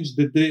change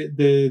the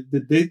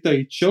data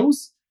it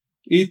shows,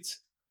 it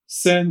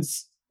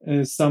sends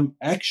some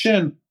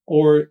action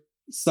or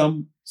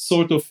some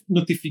sort of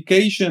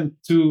notification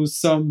to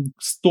some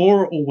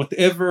store or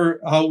whatever.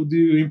 How do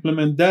you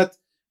implement that?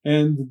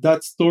 And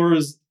that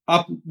stores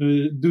up,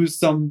 do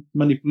some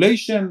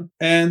manipulation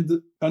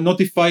and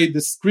notify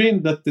the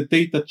screen that the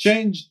data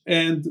changed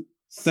and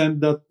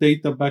send that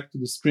data back to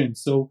the screen.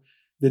 So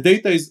the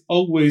data is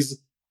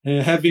always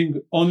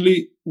having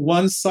only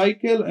one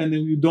cycle, and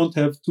you don't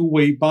have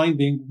two-way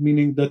binding,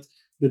 meaning that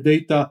the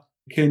data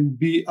can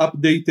be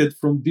updated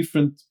from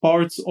different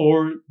parts,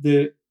 or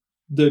the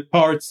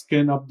parts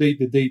can update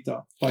the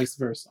data, vice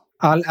versa.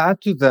 I'll add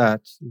to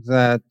that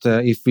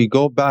if we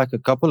go back a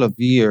couple of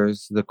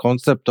years, the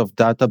concept of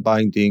data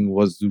binding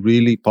was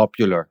really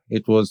popular.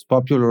 It was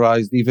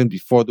popularized even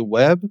before the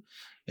web,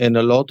 and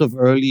a lot of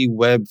early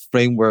web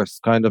frameworks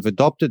kind of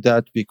adopted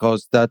that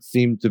because that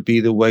seemed to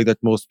be the way that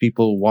most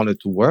people wanted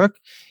to work.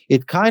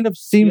 It kind of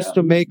seems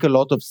to make a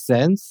lot of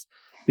sense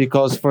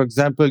because, for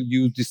example,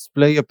 you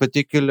display a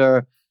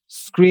particular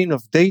screen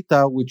of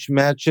data which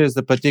matches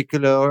a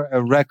particular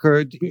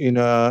record in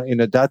a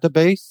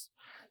database.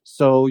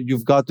 So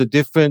you've got the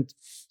different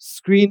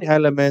screen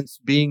elements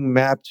being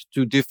mapped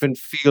to different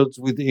fields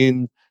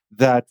within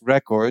that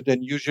record.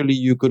 And usually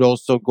you could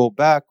also go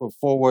back or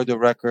forward a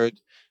record.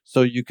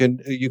 So you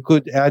could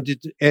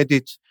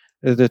edit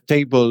the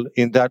table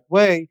in that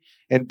way.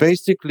 And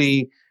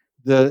basically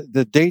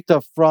the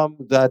data from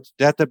that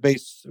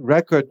database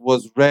record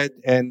was read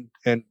and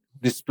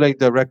displayed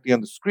directly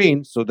on the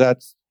screen. So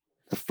that's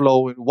the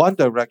flow in one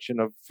direction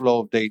of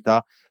flow of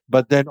data.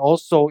 But then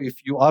also,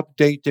 if you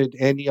updated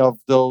any of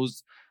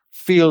those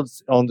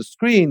fields on the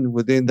screen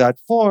within that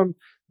form,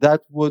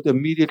 that would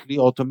immediately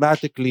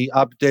automatically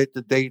update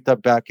the data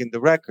back in the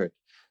record.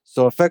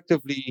 So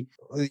effectively,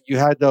 you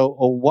had a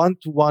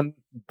one-to-one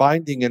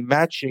binding and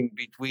matching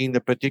between a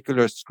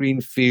particular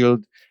screen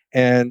field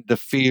and the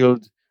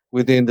field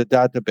within the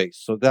database.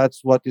 So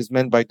that's what is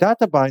meant by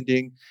data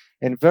binding.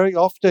 And very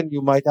often,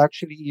 you might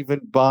actually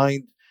even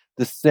bind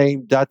the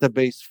same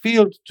database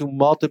field to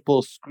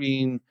multiple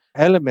screen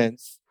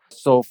elements.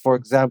 So, for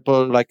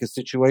example, like a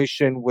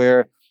situation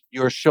where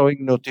you're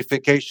showing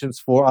notifications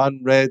for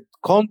unread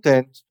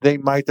content, they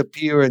might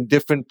appear in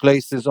different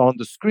places on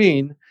the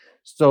screen.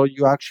 So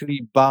you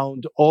actually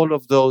bound all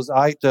of those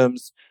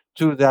items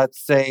to that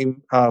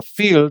same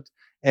field,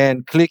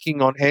 and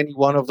clicking on any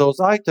one of those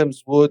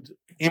items would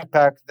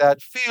impact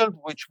that field,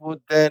 which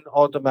would then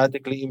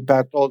automatically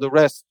impact all the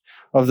rest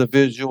of the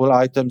visual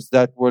items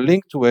that were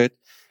linked to it.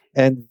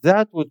 And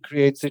that would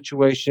create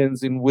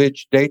situations in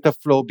which data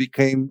flow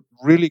became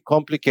really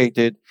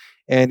complicated,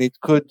 and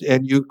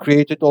you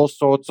created all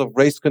sorts of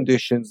race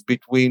conditions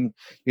between,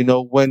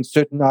 when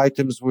certain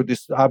items were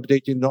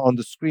updated on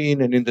the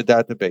screen and in the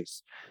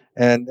database.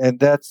 And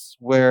that's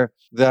where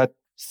that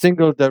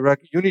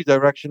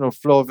unidirectional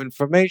flow of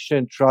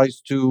information tries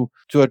to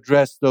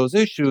address those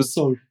issues,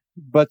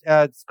 but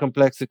adds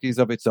complexities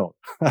of its own.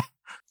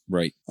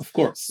 Right. Of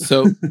course.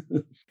 So,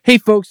 hey,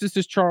 folks, this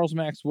is Charles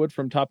Max Wood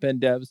from Top End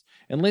Devs.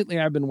 And lately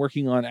I've been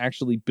working on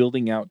actually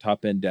building out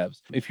Top End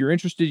Devs. If you're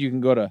interested, you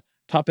can go to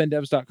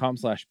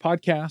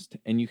topenddevs.com/podcast,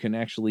 and you can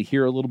actually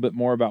hear a little bit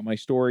more about my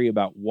story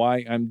about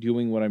why I'm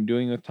doing what I'm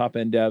doing with Top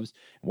End Devs,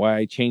 why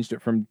I changed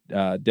it from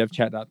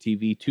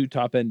devchat.tv to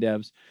Top End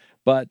Devs.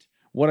 But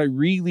what I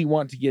really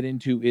want to get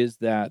into is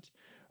that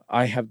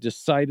I have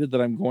decided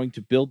that I'm going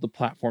to build the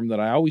platform that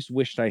I always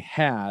wished I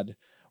had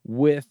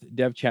with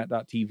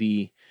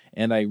devchat.tv,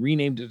 and I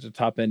renamed it to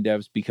Top End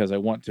Devs because I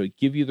want to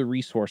give you the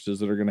resources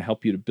that are going to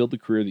help you to build the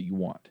career that you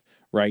want,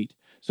 right?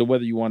 So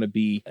whether you want to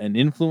be an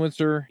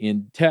influencer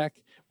in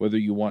tech, whether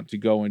you want to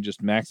go and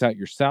just max out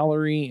your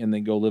salary and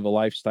then go live a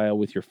lifestyle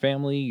with your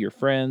family, your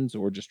friends,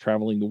 or just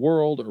traveling the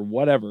world or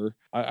whatever,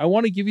 I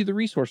want to give you the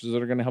resources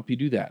that are going to help you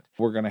do that.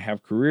 We're going to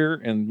have career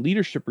and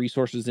leadership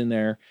resources in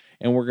there,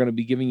 and we're going to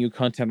be giving you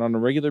content on a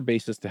regular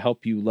basis to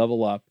help you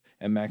level up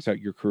and max out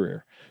your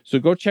career. So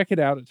go check it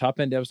out at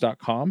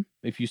topenddevs.com.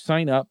 If you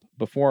sign up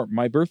before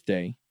my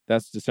birthday,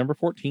 that's December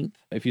 14th.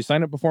 If you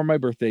sign up before my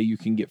birthday, you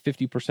can get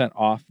 50%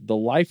 off the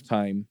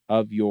lifetime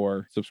of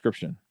your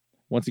subscription.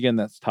 Once again,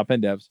 that's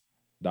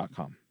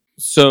topenddevs.com.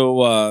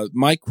 So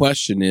my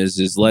question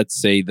is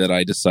let's say that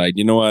I decide,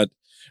 you know what?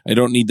 I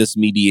don't need this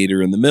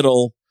mediator in the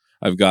middle.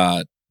 I've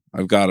got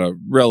a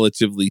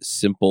relatively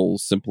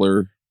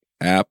simpler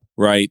app,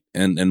 right?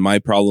 And my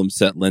problem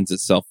set lends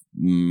itself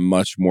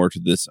much more to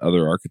this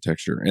other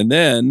architecture. And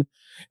then,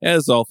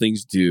 as all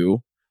things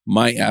do,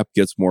 my app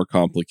gets more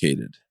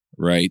complicated,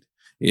 right?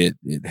 It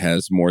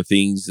has more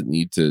things that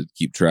need to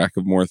keep track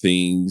of more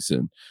things,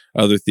 and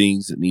other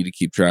things that need to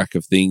keep track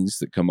of things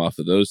that come off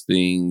of those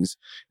things.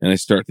 And I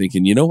start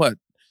thinking, you know what?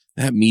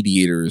 That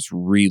mediator is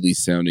really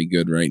sounding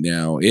good right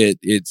now.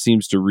 It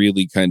seems to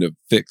really kind of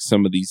fix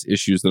some of these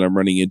issues that I'm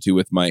running into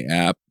with my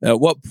app. At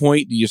what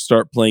point do you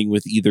start playing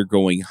with either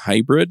going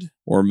hybrid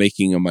or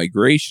making a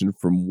migration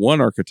from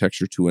one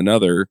architecture to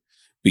another?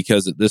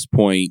 Because at this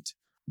point,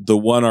 the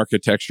one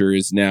architecture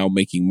is now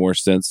making more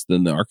sense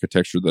than the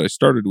architecture that I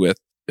started with.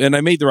 And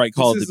I made the right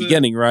call at the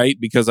beginning, right?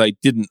 Because I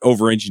didn't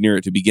over-engineer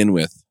it to begin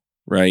with,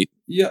 right?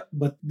 Yeah,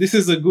 but this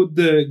is a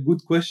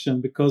good question,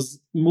 because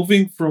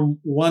moving from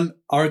one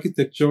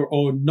architecture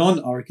or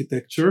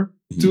non-architecture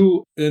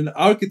to an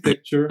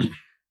architecture,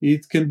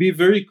 it can be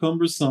very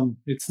cumbersome.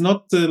 It's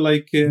not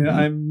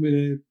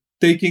I'm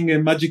taking a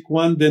magic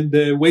wand and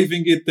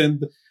waving it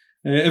and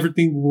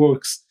everything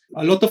works.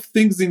 A lot of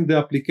things in the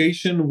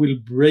application will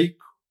break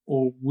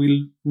or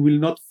will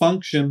not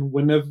function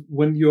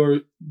when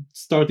you're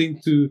starting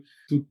to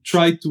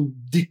try to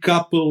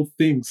decouple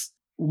things.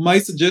 My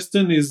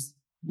suggestion is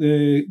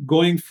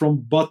going from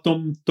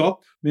bottom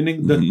top,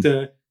 meaning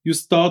that you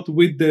start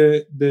with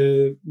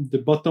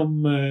the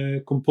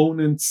bottom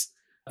components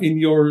in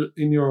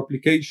your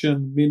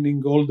application,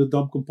 meaning all the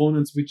DOM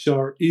components which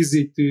are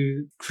easy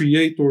to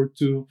create or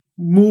to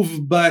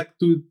move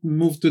to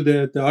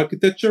the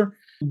architecture.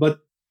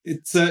 But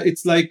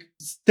it's like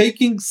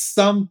taking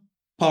some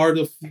part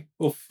of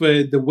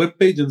the web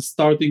page and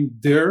starting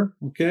there.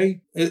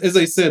 Okay, as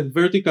I said,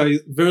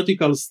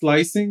 vertical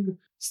slicing.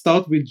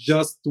 Start with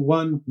just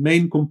one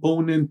main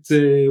component,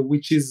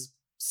 which is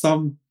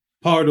some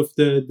part of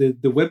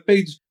the web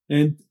page,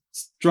 and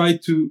try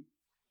to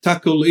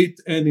tackle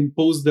it and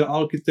impose the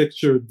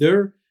architecture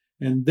there.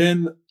 And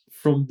then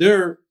from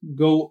there,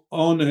 go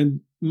on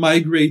and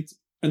migrate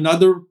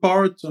another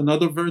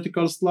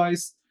vertical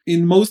slice.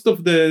 In most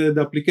of the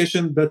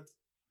application that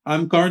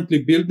I'm currently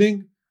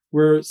building,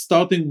 we're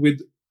starting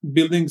with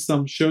building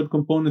some shared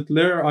component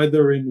layer,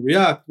 either in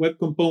React, Web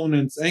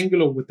Components,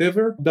 Angular,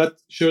 whatever. That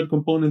shared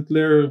component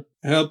layer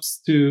helps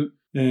to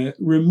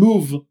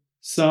remove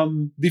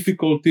some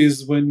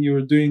difficulties when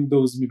you're doing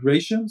those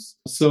migrations.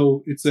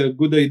 So it's a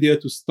good idea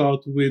to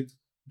start with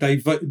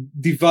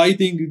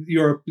dividing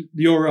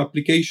your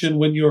application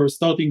when you're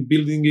starting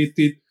building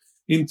it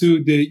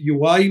into the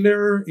UI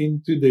layer,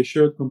 into the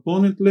shared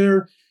component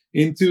layer,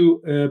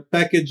 into a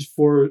package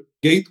for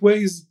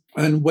gateways.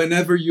 And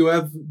whenever you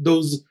have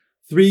those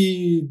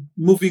three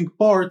moving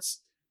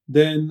parts,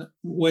 then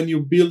when you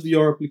build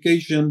your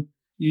application,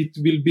 it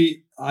will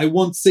be, I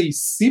won't say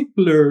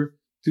simpler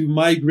to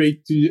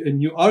migrate to a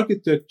new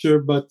architecture,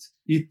 but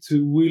it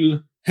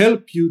will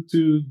help you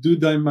to do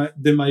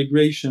the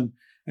migration.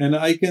 And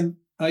I can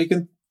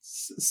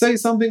say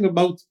something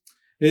about,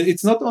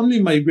 it's not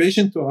only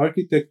migration to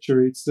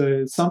architecture, it's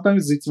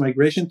sometimes it's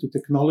migration to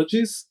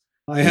technologies.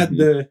 I had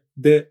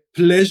the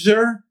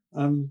pleasure,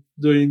 I'm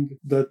doing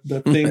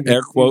that thing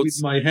Air quotes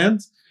with my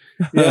hands.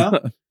 Yeah,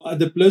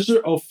 the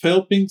pleasure of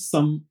helping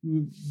some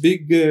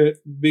big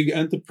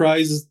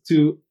enterprises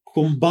to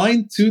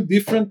combine two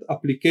different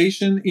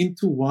applications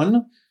into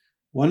one.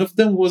 One of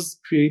them was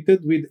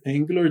created with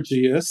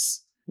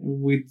AngularJS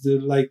with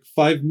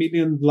 5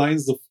 million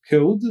lines of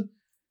code,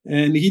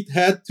 and it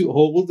had to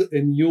hold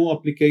a new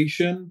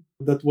application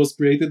that was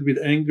created with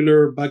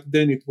Angular. Back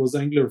then it was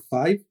Angular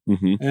 5,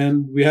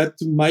 and we had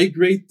to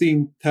migrate the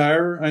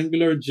entire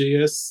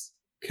AngularJS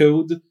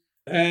code.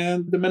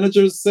 And the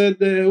manager said,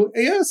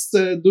 yes,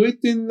 do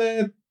it in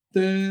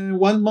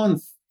 1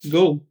 month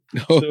ago.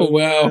 Oh,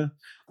 wow.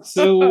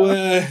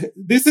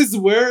 This is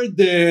where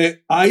the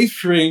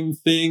iframe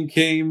thing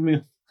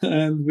came,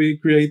 and we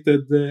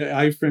created the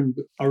iframe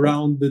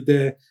around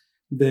the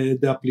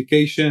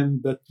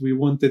application that we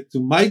wanted to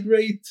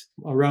migrate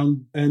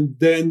around, and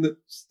then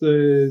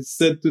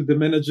said to the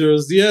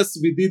managers, yes,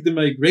 we did the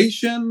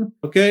migration.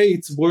 Okay,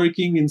 it's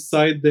working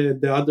inside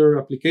the other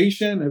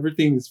application.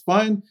 Everything is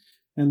fine.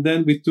 And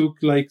then we took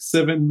like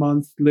 7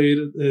 months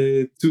later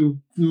to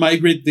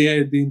migrate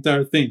the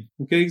entire thing.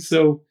 Okay,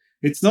 so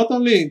it's not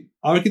only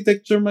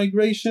architecture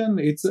migration,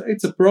 it's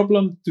a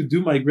problem to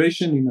do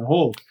migration in a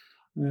whole.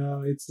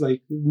 It's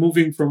like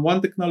moving from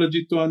one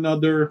technology to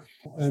another.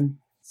 And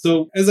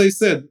so, as I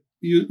said,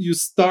 you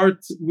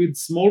start with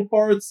small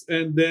parts,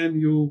 and then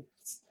you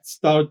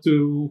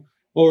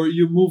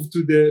you move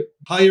to the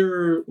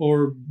higher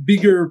or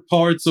bigger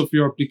parts of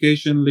your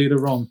application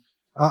later on.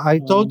 I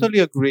totally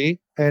agree.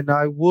 And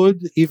I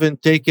would even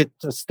take it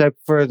a step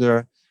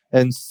further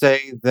and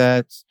say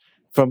that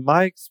from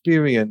my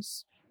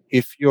experience,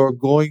 if you're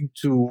going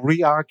to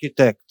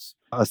re-architect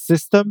a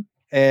system,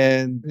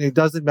 and it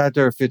doesn't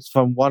matter if it's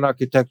from one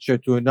architecture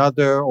to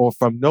another or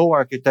from no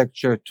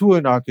architecture to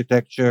an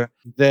architecture,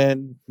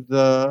 then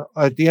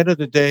at the end of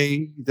the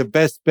day, the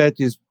best bet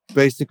is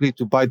basically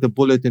to bite the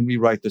bullet and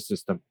rewrite the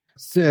system.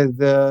 So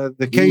the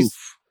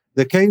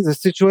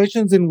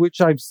situations in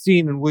which I've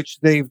seen, in which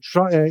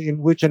in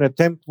which an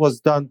attempt was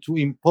done to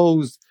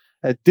impose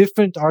a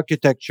different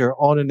architecture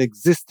on an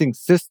existing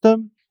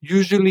system,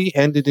 usually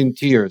ended in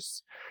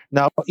tears.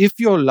 Now, if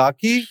you're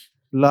lucky,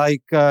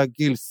 like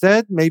Gil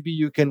said, maybe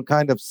you can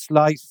kind of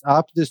slice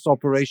up this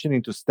operation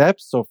into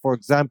steps. So, for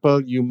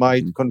example, you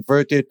might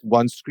convert it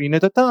one screen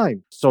at a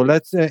time. So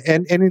let's,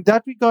 and in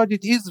that regard,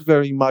 it is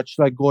very much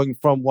like going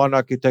from one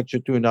architecture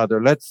to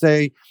another. Let's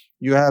say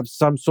you have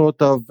some sort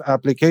of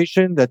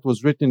application that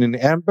was written in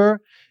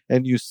Ember,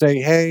 and you say,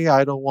 hey,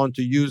 I don't want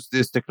to use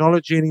this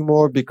technology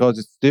anymore because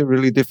it's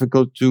really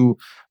difficult to,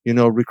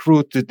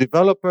 recruit the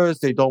developers.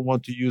 They don't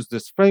want to use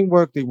this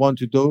framework. They want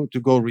to go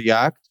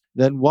React.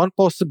 Then one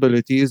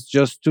possibility is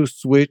just to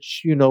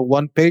switch,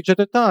 one page at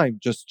a time.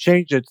 Just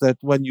change it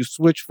that when you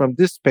switch from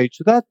this page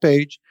to that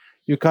page,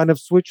 you kind of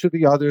switch to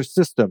the other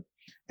system.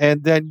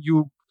 And then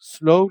you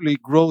slowly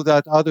grow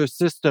that other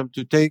system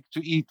to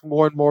eat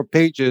more and more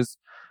pages,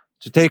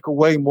 to take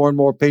away more and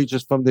more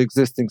pages from the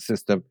existing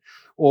system.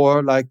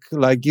 Or like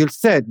Gil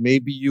said,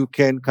 maybe you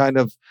can kind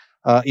of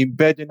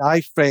embed an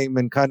iframe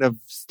and kind of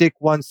stick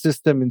one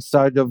system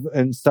inside of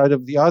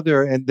the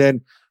other, and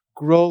then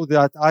grow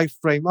that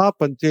iframe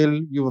up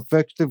until you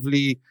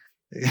effectively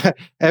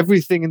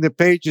everything in the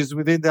page is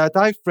within that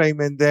iframe,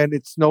 and then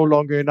it's no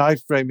longer an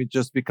iframe, it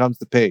just becomes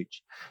the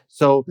page.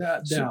 So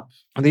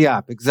the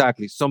app,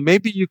 exactly. So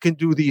maybe you can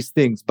do these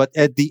things, but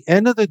at the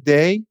end of the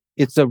day,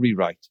 it's a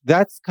rewrite.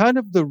 That's kind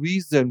of the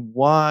reason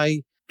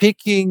why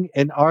picking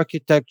an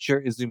architecture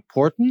is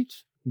important.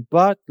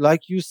 But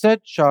like you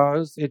said,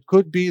 Charles, it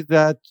could be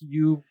that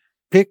you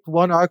picked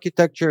one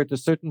architecture at a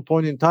certain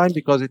point in time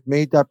because it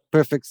made that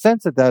perfect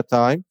sense at that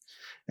time,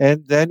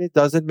 and then it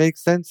doesn't make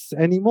sense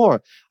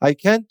anymore. I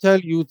can tell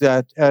you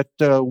that at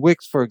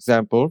Wix, for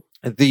example,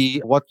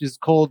 what is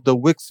called the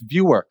Wix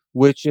viewer,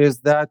 which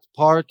is that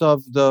part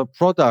of the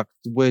product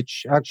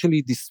which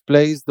actually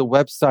displays the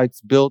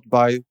websites built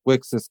by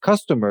Wix's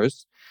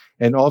customers,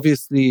 and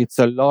obviously it's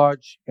a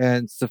large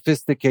and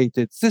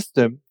sophisticated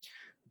system.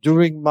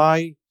 During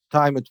my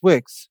time at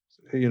Wix,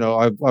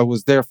 I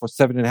was there for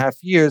 7.5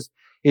 years.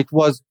 It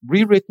was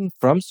rewritten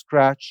from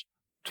scratch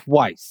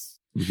twice.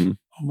 Mm-hmm.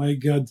 Oh my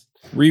God.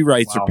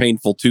 Rewrites are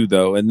painful too,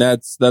 though. And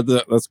that's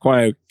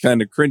why I'm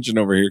kind of cringing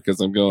over here, because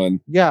I'm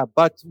going. Yeah,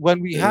 but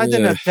when we had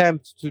an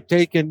attempt to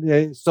take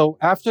so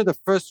after the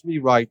first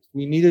rewrite,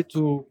 we needed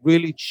to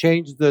really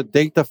change the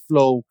data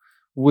flow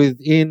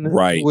within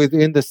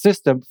the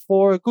system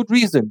for a good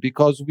reason,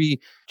 because we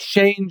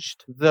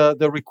changed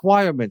the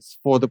requirements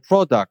for the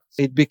product.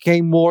 It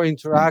became more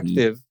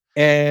interactive. Mm-hmm.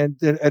 And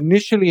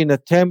initially an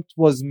attempt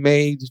was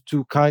made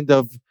to kind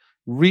of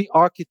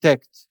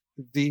re-architect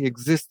the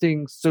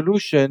existing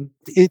solution.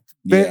 It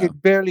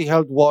barely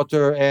held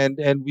water, and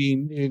we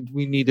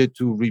needed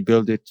to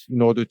rebuild it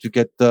in order to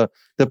get the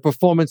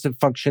performance and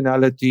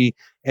functionality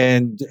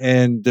and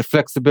the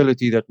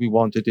flexibility that we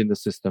wanted in the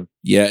system.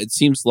 Yeah, it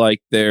seems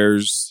like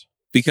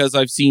because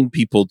I've seen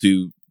people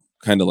do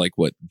kind of like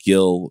what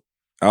Gil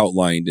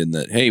outlined in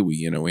that, hey,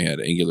 we had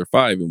Angular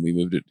 5 and we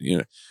moved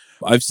it,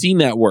 I've seen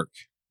that work,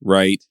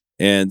 right?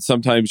 And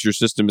sometimes your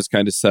system is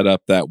kind of set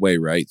up that way,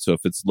 right? So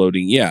if it's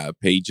loading, a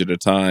page at a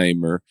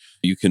time, or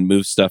you can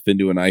move stuff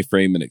into an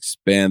iframe and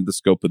expand the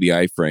scope of the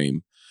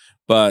iframe.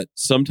 But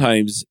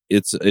sometimes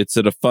it's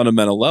at a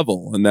fundamental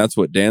level. And that's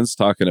what Dan's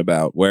talking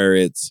about, where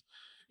it's,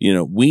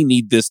 we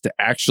need this to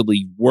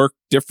actually work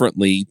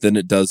differently than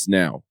it does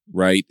now,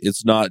 right?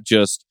 It's not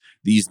just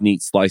these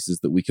neat slices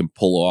that we can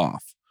pull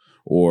off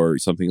or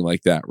something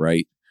like that,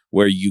 right?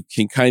 Where you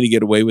can kind of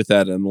get away with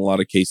that in a lot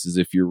of cases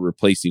if you're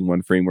replacing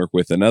one framework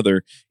with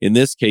another. In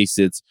this case,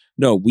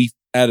 we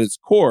at its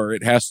core,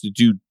 it has to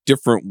do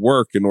different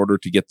work in order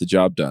to get the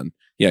job done.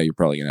 Yeah, you're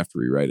probably going to have to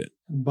rewrite it.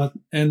 But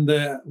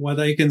what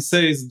I can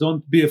say is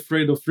don't be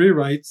afraid of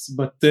rewrites,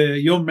 but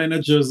your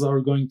managers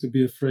are going to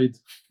be afraid.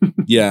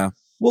 Yeah.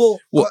 Well,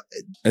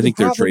 I think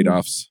there are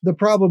trade-offs. The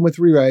problem with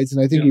rewrites,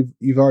 and I think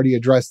you've already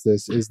addressed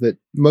this, is that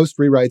most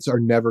rewrites are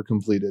never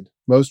completed.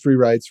 Most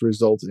rewrites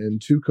result in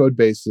two code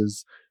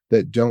bases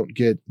that don't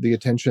get the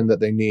attention that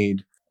they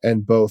need,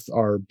 and both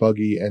are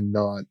buggy and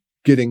not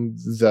getting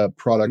the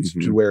product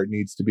to where it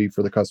needs to be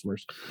for the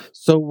customers.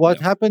 So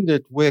what happened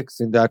at Wix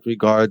in that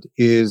regard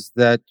is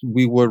that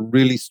we were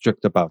really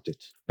strict about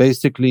it.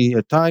 Basically,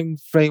 a time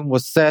frame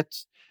was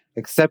set,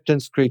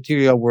 acceptance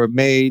criteria were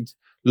made,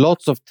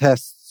 lots of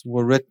tests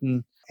were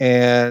written,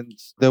 and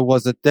there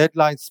was a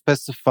deadline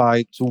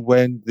specified to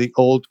when the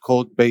old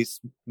code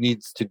base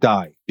needs to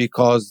die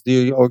because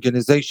the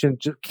organization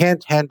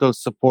can't handle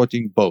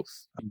supporting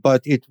both.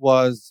 But it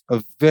was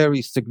a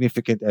very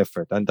significant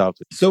effort,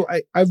 undoubtedly. So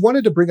I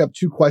wanted to bring up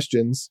two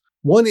questions.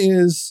 One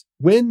is,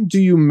 when do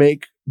you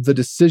make the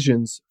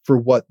decisions for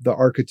what the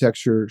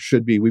architecture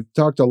should be? We've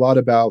talked a lot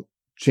about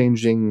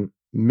changing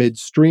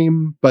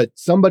midstream, but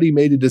somebody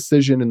made a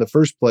decision in the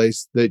first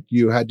place that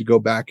you had to go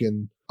back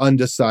and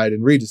undecide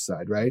and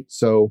redecide, right?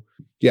 So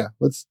yeah,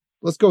 let's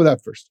go with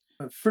that first.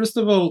 First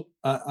of all,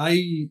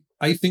 I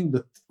think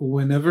that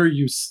whenever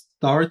you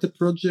start a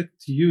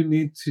project, you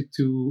need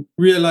to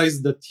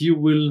realize that you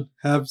will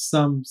have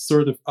some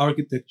sort of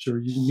architecture.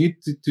 You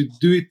need to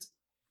do it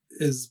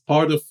as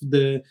part of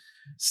the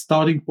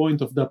starting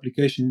point of the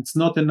application. It's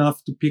not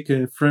enough to pick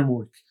a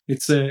framework.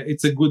 It's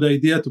a good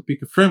idea to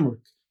pick a framework,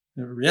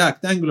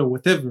 React, Angular,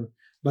 whatever.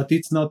 But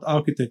it's not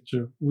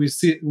architecture. We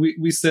said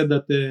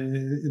that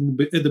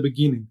at the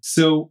beginning.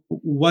 So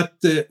what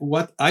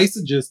I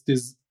suggest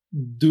is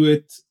do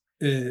it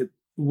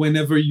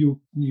whenever you're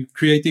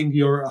creating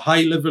your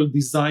high level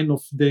design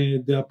of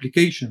the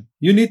application.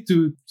 You need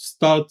to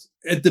start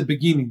at the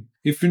beginning.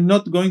 If you're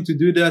not going to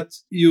do that,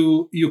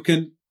 you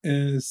can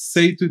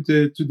say to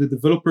the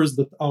developers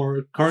that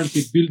are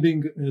currently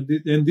building,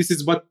 and this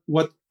is what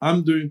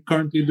I'm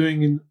currently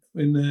doing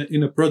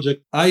in a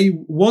project. I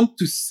want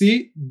to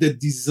see the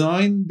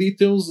design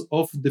details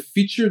of the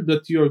feature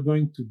that you are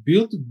going to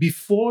build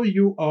before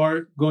you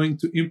are going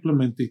to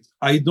implement it.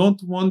 I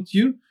don't want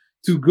you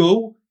to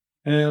go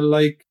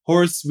like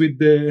horse with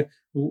the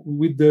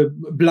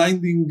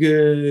blinding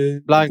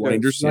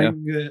blinders.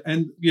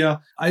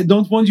 I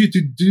don't want you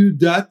to do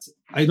that.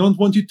 I don't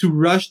want you to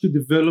rush to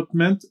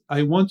development.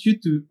 I want you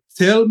to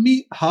tell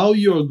me how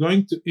you are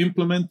going to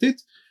implement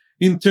it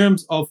in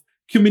terms of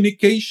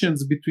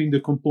communications between the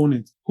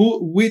components.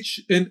 Which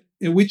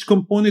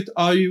component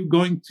are you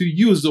going to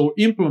use or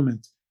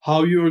implement?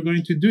 How you are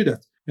going to do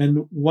that?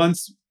 And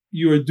once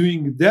you are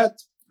doing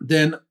that,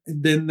 then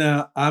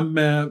I'm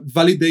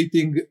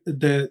validating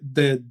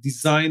the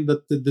design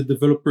that the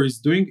developer is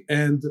doing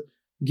and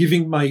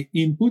giving my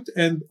input,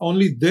 and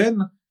only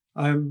then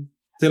I'm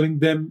telling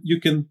them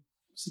you can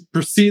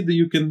proceed,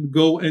 you can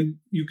go and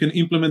you can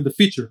implement the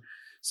feature.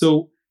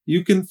 So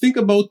you can think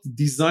about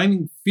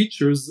designing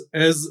features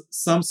as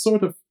some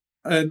sort of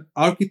an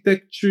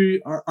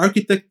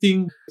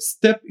architecting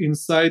step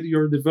inside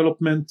your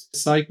development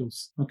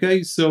cycles.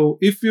 Okay, so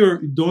if you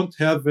don't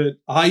have a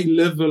high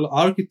level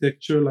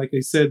architecture, like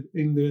I said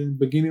in the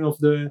beginning of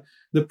the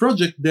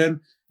project,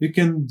 then you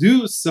can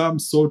do some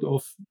sort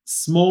of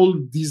small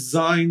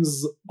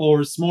designs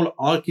or small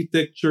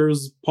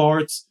architectures,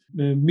 parts,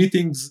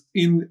 meetings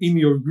in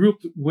your group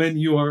when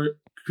you are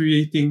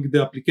creating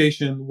the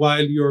application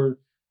while you're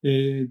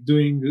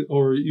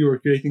you're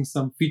creating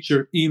some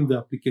feature in the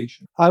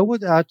application. I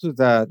would add to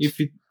that, if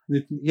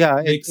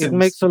it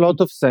makes a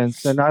lot of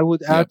sense, and I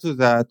would add to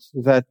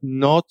that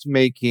not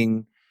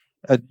making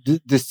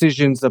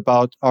decisions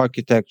about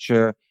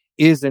architecture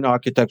is an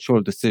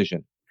architectural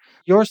decision.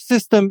 Your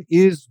system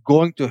is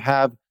going to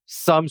have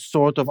some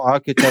sort of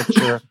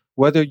architecture,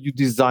 whether you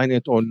design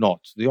it or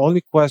not. The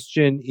only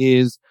question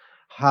is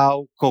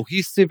how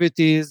cohesive it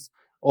is,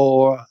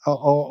 or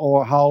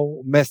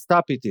how messed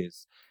up it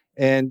is.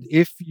 And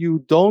if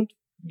you don't,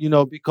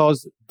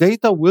 because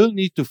data will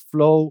need to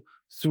flow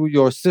through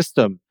your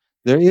system,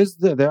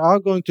 there are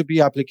going to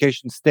be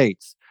application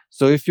states.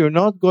 So if you're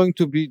not going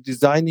to be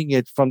designing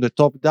it from the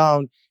top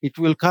down, it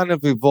will kind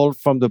of evolve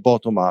from the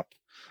bottom up.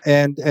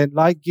 And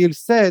like Gil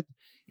said,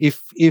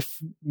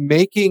 if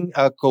making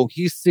a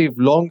cohesive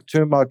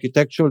long-term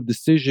architectural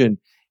decision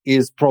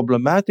is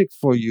problematic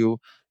for you,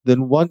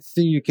 then one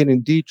thing you can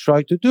indeed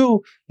try to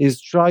do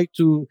is try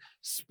to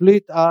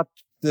split up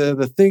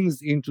the things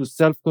into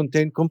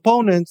self-contained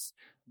components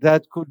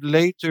that could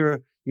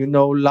later,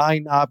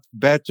 line up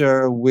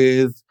better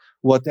with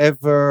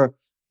whatever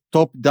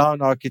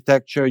top-down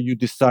architecture you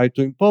decide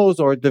to impose,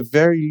 or at the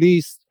very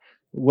least,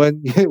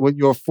 when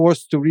you're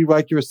forced to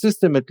rewrite your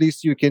system, at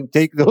least you can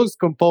take those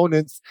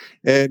components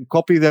and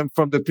copy them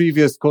from the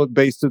previous code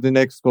base to the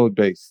next code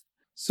base.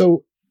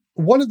 So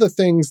one of the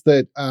things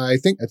that I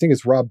think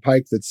it's Rob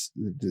Pike that's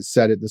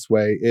said it this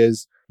way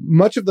is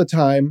much of the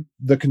time,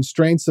 the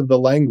constraints of the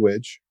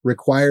language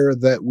require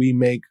that we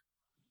make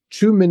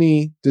too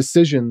many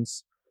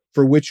decisions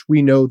for which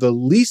we know the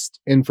least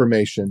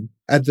information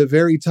at the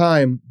very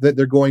time that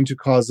they're going to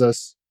cause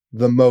us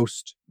the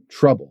most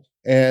trouble.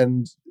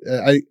 And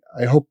I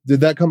hope,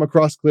 did that come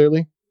across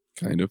clearly?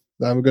 Kind of.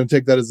 I'm going to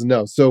take that as a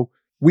no. So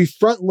we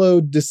front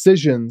load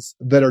decisions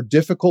that are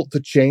difficult to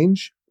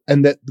change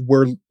and that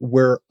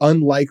we're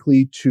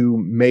unlikely to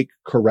make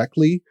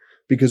correctly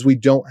because we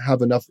don't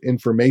have enough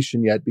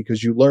information yet,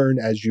 because you learn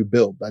as you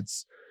build.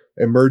 That's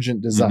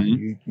emergent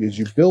design. As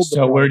you build.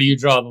 So where do you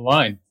draw the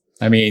line?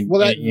 I mean,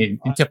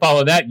 to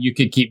follow that, you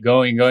could keep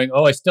going.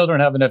 Oh, I still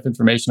don't have enough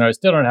information, or I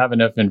still don't have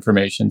enough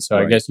information. So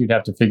right. I guess you'd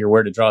have to figure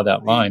where to draw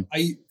that line.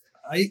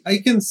 I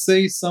can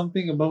say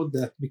something about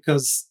that,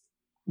 because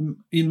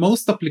in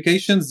most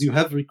applications you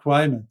have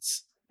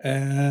requirements,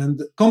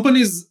 and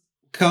companies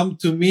come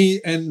to me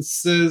and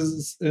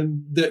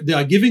they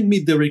are giving me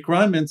the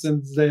requirements,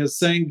 and they are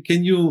saying,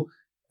 can you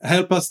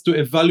help us to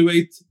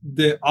evaluate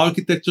the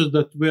architecture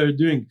that we are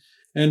doing?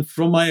 And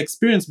from my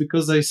experience,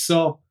 because I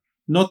saw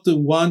not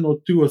one or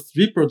two or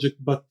three projects,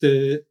 but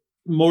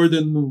more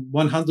than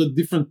 100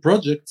 different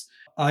projects,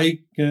 I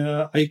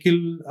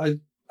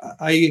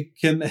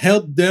can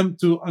help them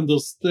to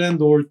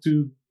understand, or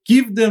to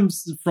give them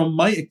from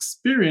my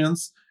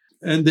experience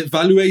and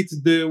evaluate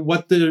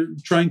what they're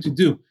trying to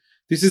do.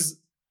 This is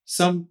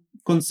some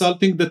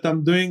consulting that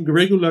I'm doing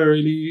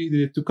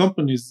regularly to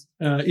companies,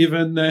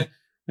 even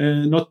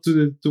not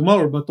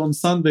tomorrow, but on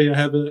Sunday I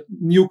have a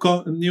new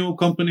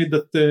company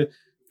that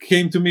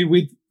came to me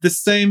with the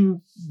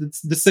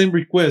same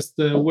request.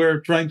 We're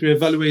trying to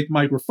evaluate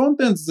micro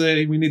frontends.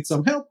 We need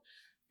some help.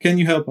 Can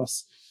you help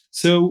us?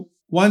 So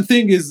one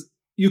thing is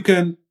you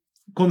can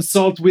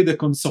consult with a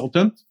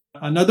consultant.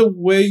 Another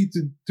way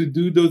to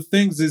do those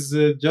things is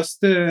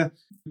just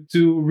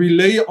to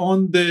rely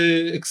on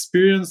the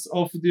experience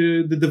of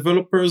the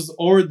developers,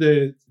 or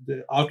the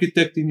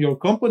architect in your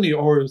company,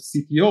 or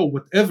CTO,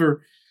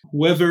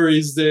 whoever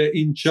is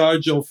in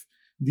charge of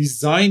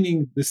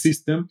designing the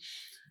system.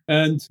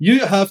 And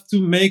you have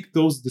to make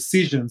those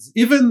decisions,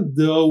 even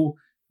though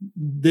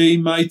they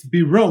might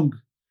be wrong.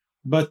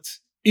 But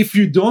if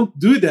you don't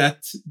do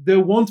that,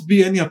 there won't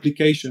be any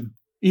application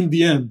in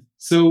the end.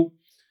 So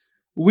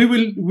we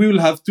will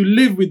have to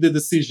live with the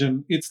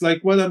decision. It's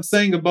like what I'm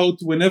saying about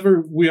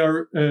whenever we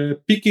are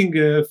picking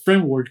a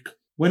framework.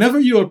 Whenever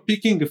you are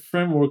picking a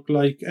framework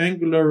like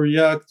Angular,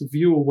 React,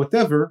 Vue, or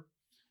whatever,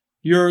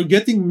 you're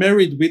getting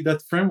married with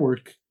that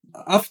framework.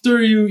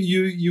 After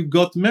you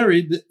got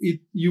married,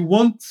 you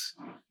want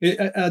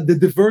the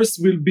divorce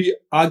will be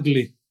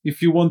ugly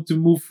if you want to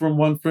move from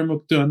one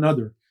framework to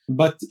another.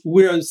 But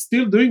we are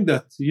still doing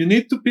that. You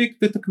need to pick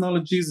the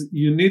technologies.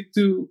 You need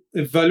to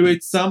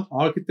evaluate some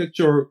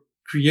architecture,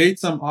 create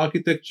some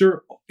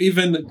architecture.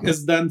 Even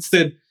as Dan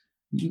said,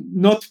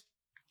 not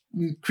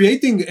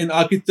creating an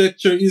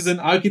architecture is an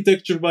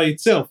architecture by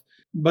itself.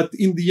 But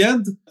in the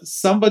end,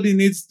 somebody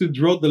needs to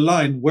draw the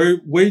line. Where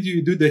do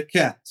you do the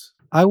cat?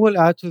 I will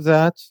add to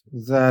that,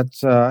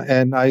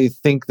 and I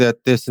think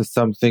that this is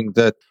something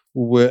that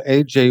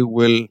AJ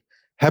will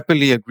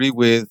happily agree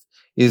with,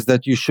 is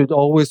that you should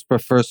always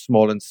prefer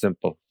small and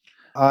simple.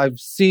 I've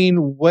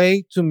seen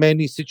way too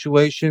many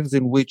situations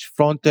in which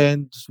front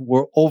ends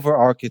were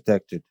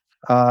over-architected.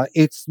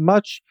 It's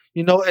much,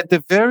 at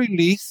the very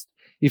least,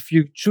 if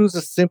you choose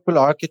a simple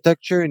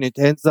architecture and it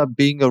ends up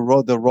being the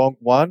wrong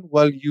one,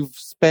 well, you've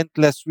spent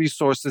less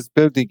resources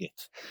building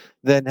it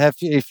than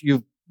if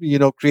you've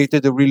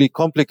created a really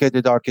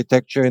complicated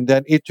architecture and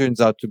then it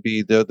turns out to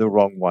be the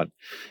wrong one.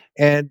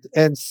 And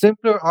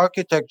simpler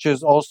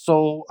architectures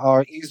also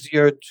are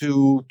easier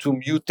to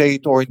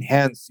mutate or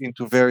enhance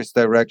into various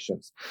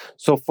directions.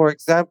 So, for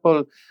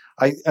example,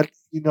 and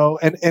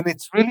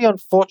it's really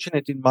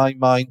unfortunate in my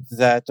mind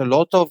that a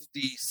lot of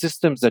the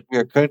systems that we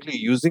are currently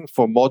using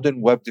for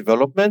modern web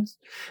development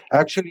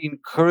actually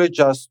encourage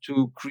us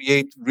to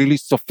create really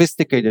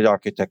sophisticated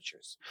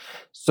architectures.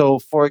 So,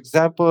 for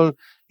example,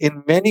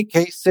 in many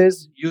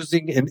cases,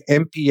 using an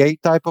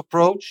MPA type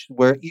approach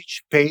where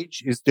each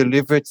page is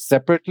delivered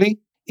separately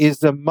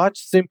is a much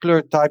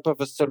simpler type of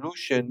a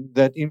solution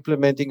than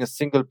implementing a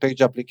single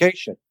page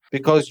application,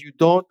 because you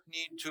don't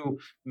need to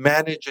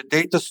manage a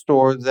data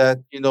store that,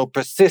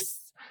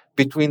 persists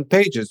between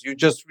pages. You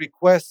just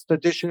request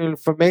additional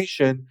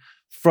information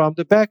from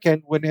the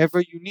backend whenever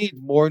you need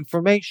more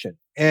information.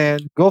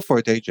 And go for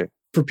it, AJ.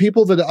 For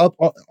people that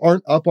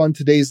aren't up on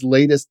today's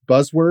latest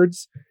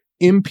buzzwords,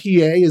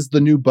 MPA is the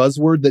new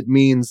buzzword that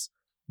means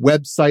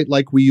website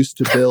like we used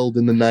to build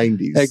in the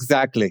 90s.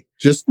 Exactly.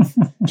 Just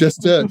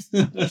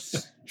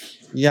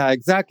Yeah,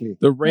 exactly.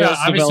 The Rails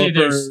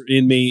developer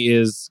in me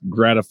is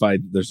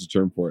gratified that there's a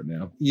term for it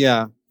now.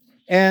 Yeah.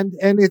 And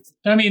it's...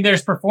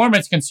 there's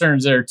performance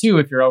concerns there too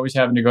if you're always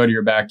having to go to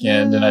your back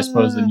end. And I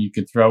suppose then you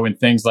could throw in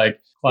things like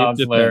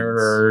Cloudflare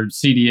or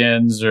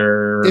CDNs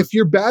or... If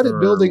you're bad at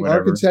building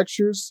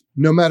architectures,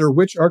 no matter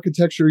which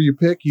architecture you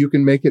pick, you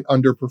can make it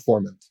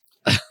underperformant.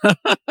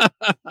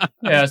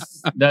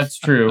 Yes, that's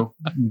true.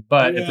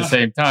 But at the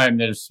same time,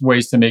 there's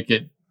ways to make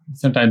it.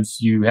 Sometimes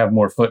you have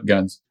more foot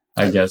guns.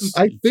 I guess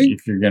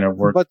if you're going to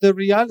work. But the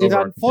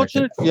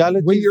unfortunate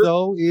reality,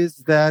 though, is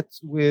that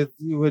when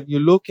you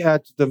look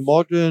at the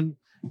modern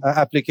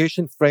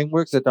application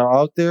frameworks that are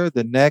out there,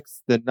 the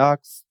Next, the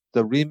Nux,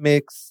 the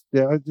Remix,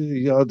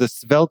 the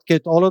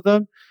SvelteKit, all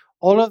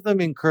of them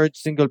encourage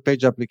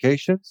single-page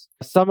applications.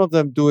 Some of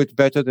them do it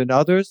better than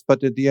others,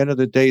 but at the end of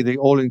the day, they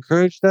all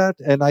encourage that.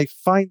 And I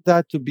find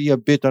that to be a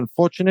bit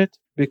unfortunate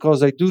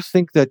because I do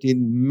think that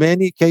in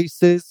many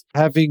cases,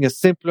 having a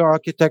simpler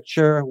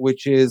architecture,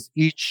 which is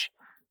each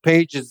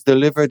page is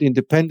delivered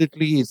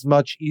independently, is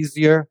much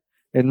easier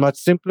and much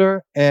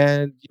simpler.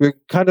 And you're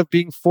kind of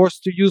being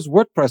forced to use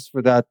WordPress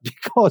for that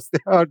because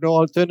there are no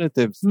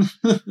alternatives.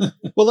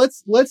 Well,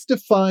 let's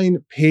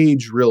define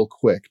page real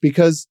quick,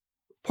 because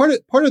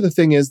part of the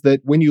thing is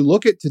that when you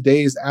look at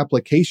today's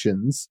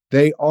applications,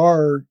 they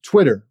are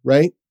Twitter,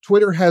 right?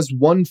 Twitter has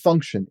one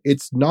function.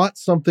 It's not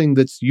something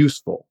that's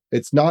useful.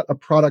 It's not a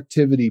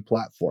productivity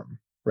platform,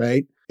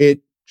 right?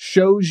 It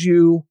shows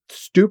you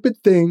stupid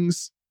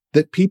things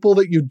that people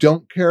that you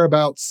don't care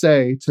about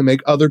say to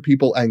make other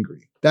people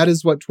angry. That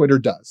is what Twitter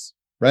does,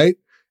 right?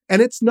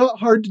 And it's not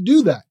hard to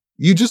do that.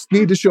 You just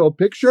need to show a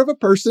picture of a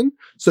person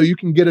so you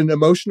can get an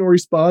emotional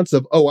response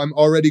of, oh, I'm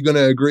already going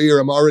to agree or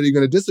I'm already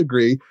going to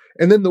disagree.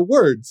 And then the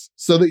words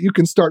so that you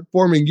can start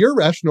forming your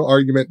rational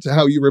argument to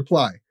how you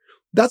reply.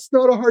 That's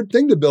not a hard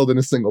thing to build in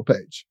a single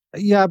page.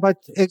 Yeah, but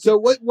so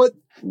what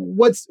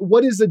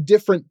is a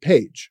different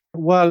page?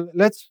 Well,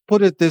 let's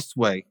put it this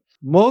way.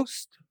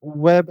 Most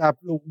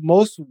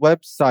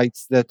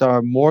websites that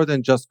are more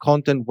than just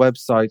content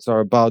websites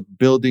are about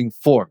building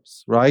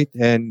forms, right?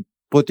 And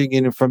putting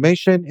in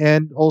information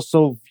and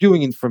also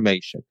viewing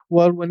information.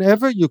 Well,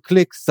 whenever you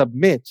click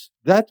submit,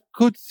 that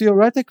could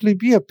theoretically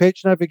be a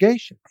page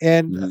navigation.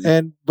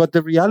 But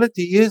the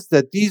reality is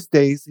that these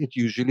days it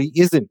usually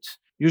isn't.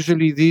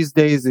 Usually these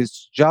days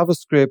it's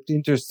JavaScript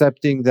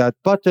intercepting that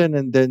button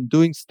and then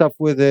doing stuff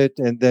with it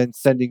and then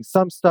sending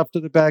some stuff to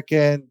the back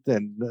end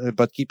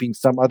but keeping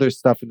some other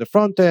stuff in the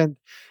front end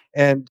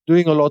and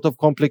doing a lot of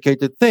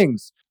complicated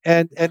things.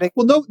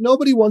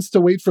 Nobody wants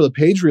to wait for the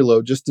page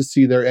reload just to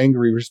see their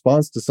angry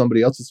response to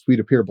somebody else's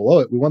tweet appear below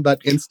it. We want that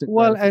instant.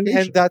 Well, and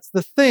that's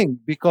the thing,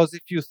 because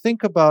if you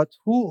think about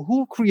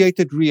who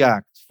created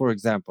React, for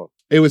example.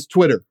 It was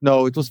Twitter.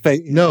 No, it was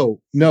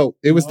No,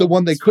 it was the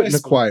one they couldn't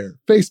acquire.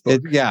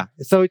 Facebook.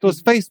 So it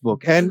was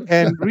Facebook.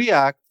 And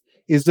React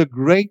is a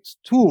great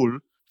tool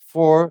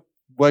for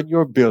when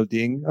you're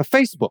building a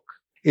Facebook.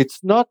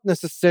 It's not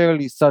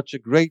necessarily such a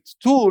great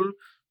tool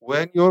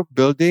when you're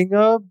building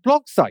a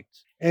blog site.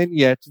 And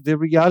yet the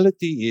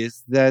reality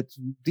is that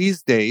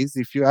these days,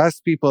 if you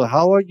ask people,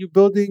 how are you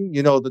building,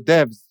 the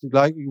devs,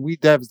 we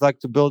devs like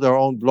to build our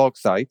own blog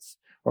sites,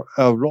 or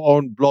our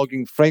own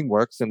blogging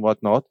frameworks and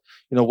whatnot.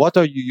 What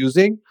are you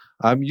using?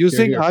 I'm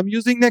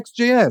using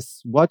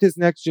Next.js. What is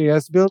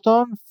Next.js built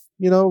on?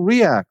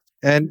 React.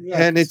 And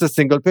it's a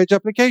single page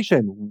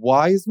application.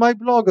 Why is my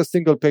blog a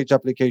single page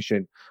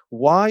application?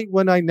 Why,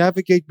 when I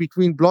navigate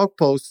between blog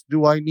posts,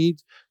 do I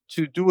need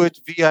to do it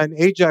via an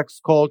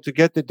AJAX call to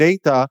get the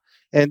data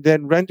and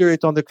then render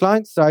it on the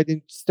client side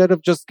instead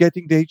of just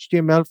getting the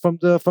HTML from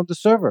the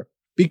server?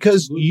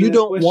 Because you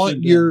don't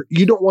want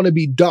to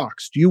be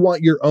doxxed. You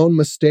want your own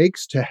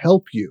mistakes to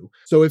help you.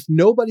 So if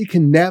nobody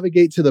can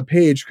navigate to the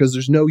page because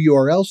there's no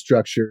URL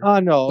structure.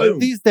 No. Boom.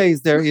 These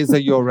days there is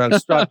a URL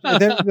structure. I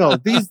know.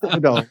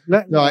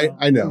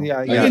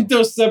 Yeah.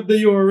 Intercept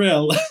the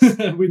URL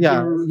with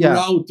your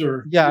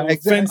router. Yeah,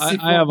 exactly.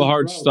 I have a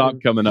hard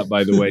stop coming up,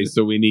 by the way,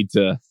 so we need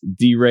to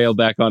derail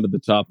back onto the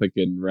topic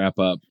and wrap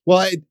up.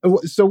 Well,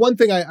 so one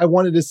thing I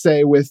wanted to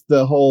say with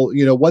the whole,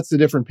 what's the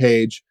different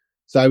page?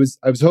 So I was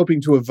hoping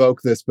to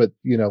evoke this, but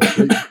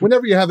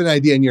whenever you have an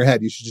idea in your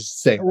head, you should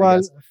just say it. Well,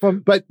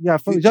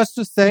 just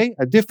to say,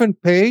 a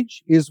different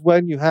page is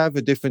when you have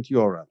a different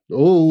URL.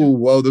 Oh,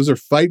 whoa, those are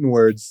fighting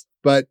words.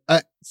 But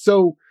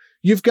so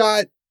you've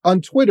got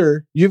on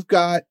Twitter, you've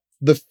got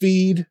the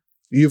feed,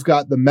 you've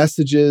got the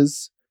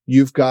messages,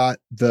 you've got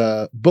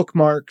the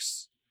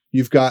bookmarks,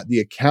 you've got the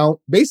account.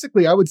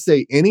 Basically, I would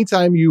say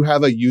anytime you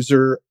have a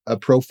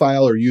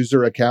profile or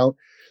user account,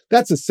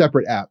 that's a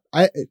separate app.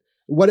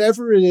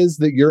 Whatever it is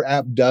that your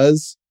app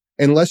does,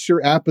 unless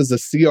your app is a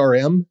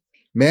CRM,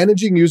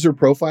 managing user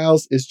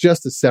profiles is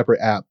just a separate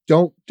app.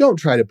 Don't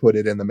try to put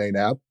it in the main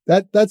app.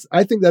 I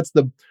think that's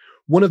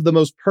one of the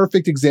most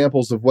perfect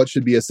examples of what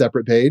should be a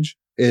separate page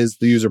is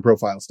the user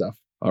profile stuff.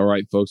 All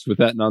right, folks, with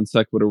that non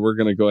sequitur, we're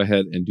going to go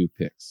ahead and do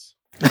picks.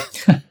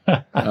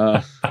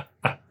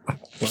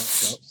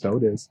 So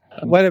it is.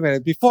 Wait a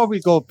minute. Before we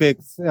go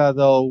picks,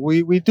 though,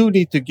 we do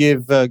need to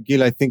give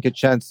Gil, I think, a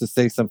chance to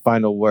say some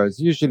final words.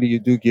 Usually you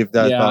do give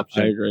that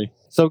option. I agree.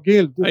 So,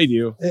 Gil, I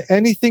do.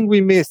 Anything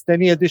we missed?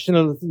 Any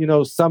additional,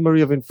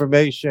 summary of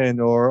information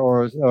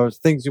or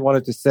things you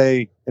wanted to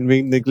say and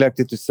we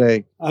neglected to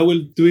say? I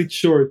will do it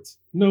short.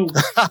 No.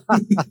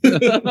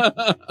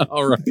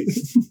 All right.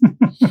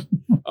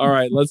 All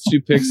right. Let's do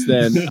picks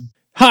then.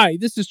 Hi,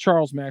 this is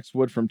Charles Max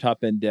Wood from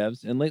Top End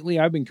Devs, and lately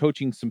I've been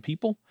coaching some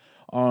people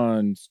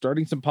on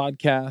starting some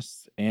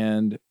podcasts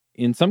and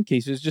in some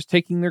cases, just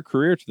taking their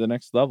career to the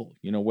next level.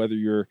 Whether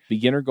you're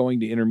beginner going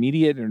to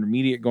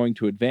intermediate going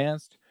to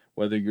advanced,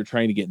 whether you're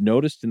trying to get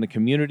noticed in the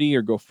community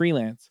or go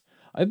freelance,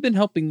 I've been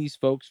helping these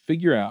folks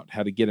figure out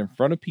how to get in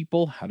front of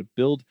people, how to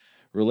build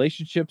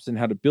relationships, and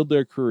how to build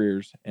their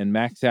careers and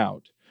max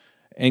out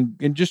and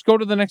just go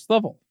to the next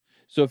level.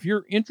 So if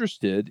you're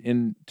interested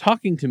in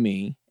talking to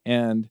me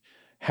and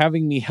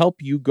having me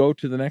help you go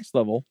to the next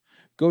level,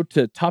 go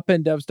to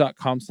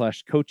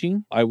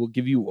topenddevs.com/coaching. I will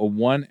give you a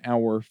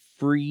 1-hour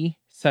free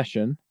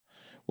session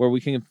where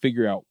we can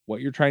figure out what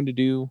you're trying to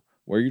do,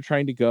 where you're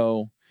trying to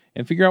go,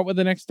 and figure out what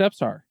the next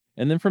steps are.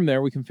 And then from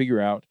there, we can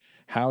figure out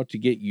how to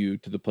get you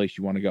to the place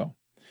you want to go.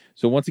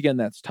 So once again,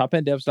 that's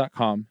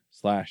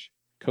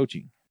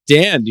topenddevs.com/coaching.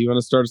 Dan, do you want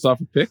to start us off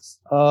with picks?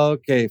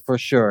 Okay, for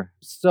sure.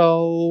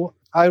 So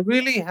I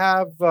really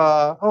have,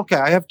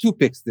 I have 2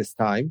 picks this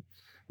time.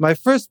 My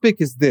first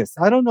pick is this.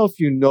 I don't know if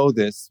you know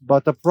this,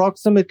 but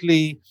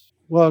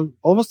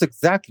almost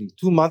exactly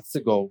 2 months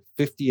ago,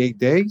 58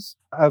 days,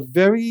 a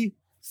very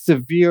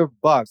severe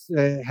bug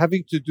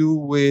having to do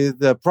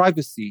with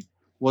privacy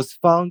was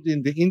found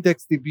in the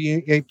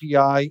IndexedDB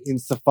API in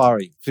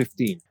Safari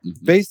 15. Mm-hmm.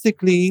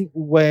 Basically,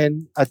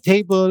 when a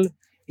table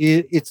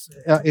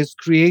is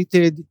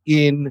created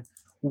in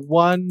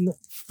one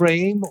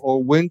frame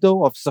or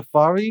window of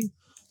Safari,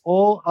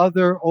 all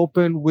other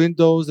open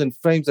windows and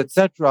frames,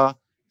 etc.,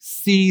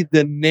 see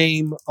the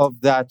name of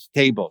that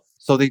table.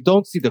 So they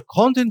don't see the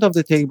content of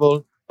the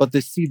table, but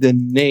they see the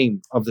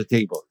name of the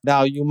table.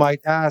 Now, you might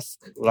ask,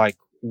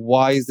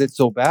 why is it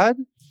so bad?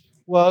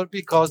 Well,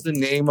 because the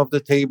name of the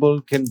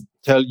table can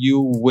tell you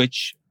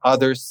which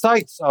other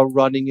sites are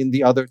running in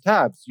the other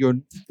tabs.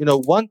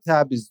 One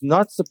tab is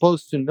not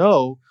supposed to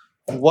know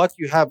what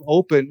you have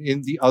open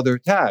in the other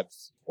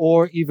tabs.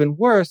 Or even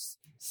worse,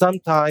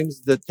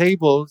 sometimes the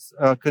tables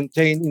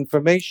contain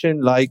information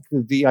like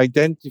the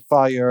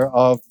identifier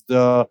of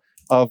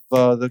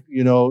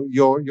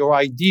your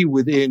ID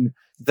within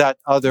that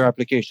other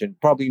application.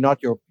 Probably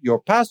not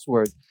your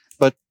password,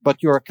 but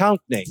your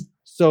account name.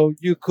 So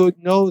you could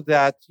know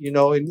that,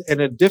 in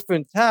a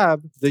different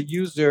tab, the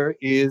user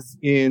is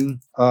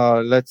in,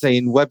 let's say,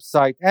 in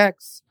website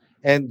X,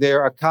 and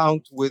their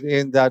account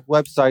within that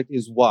website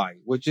is Y,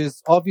 which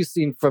is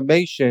obviously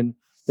information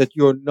that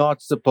you're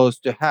not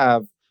supposed to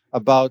have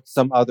about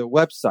some other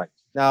website.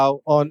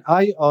 Now, on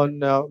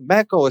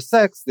Mac OS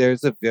X,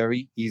 there's a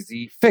very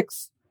easy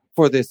fix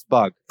for this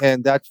bug,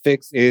 and that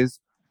fix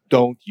is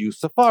don't use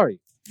Safari.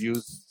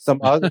 Use some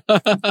other.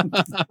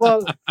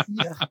 Well,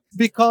 yeah,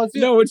 because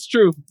it's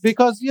true.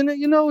 Because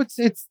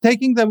it's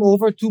taking them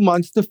over 2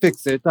 months to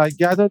fix it. I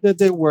gather that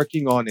they're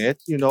working on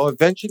it.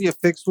 Eventually a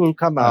fix will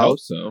come out. I hope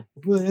so.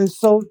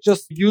 So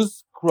just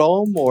use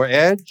Chrome or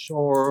Edge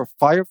or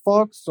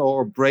Firefox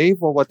or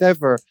Brave or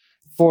whatever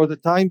for the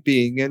time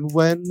being. And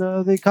when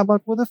they come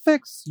out with a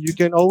fix, you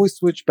can always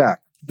switch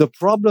back. The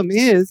problem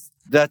is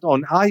that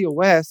on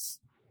iOS,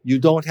 you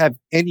don't have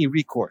any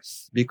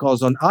recourse,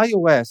 because on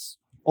iOS,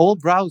 all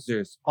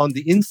browsers on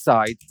the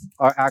inside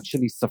are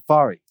actually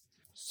Safari.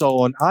 So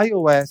on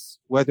iOS,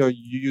 whether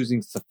you're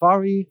using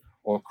Safari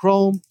or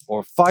Chrome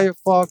or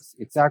Firefox,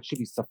 it's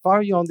actually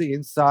Safari on the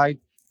inside,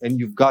 and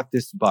you've got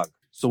this bug.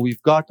 So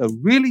we've got a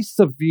really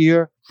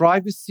severe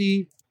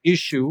privacy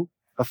issue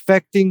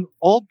affecting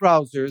all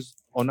browsers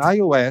on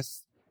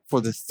iOS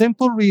for the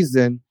simple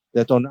reason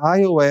that on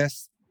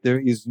iOS, there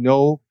is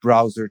no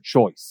browser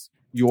choice.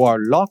 You are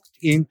locked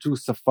into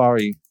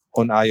Safari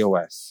on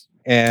iOS.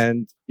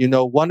 And,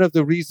 one of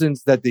the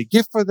reasons that they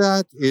give for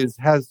that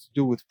has to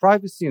do with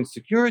privacy and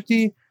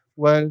security.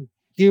 Well,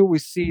 here we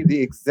see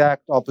the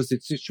exact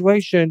opposite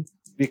situation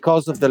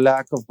because of the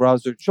lack of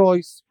browser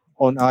choice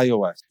on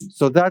iOS.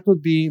 So that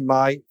would be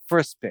my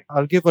first pick.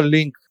 I'll give a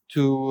link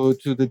to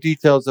the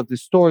details of the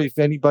story if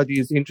anybody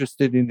is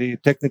interested in the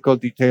technical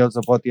details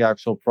of what the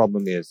actual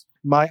problem is.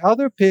 My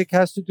other pick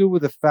has to do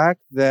with the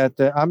fact that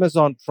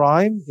Amazon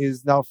Prime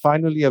is now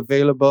finally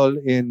available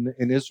in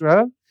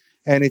Israel.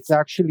 And it's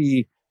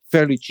actually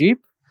fairly cheap.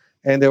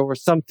 And there were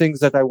some things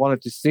that I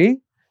wanted to see.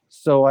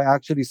 So I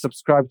actually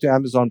subscribed to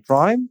Amazon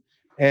Prime.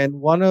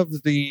 And one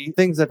of the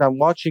things that I'm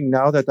watching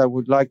now that I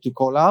would like to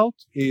call out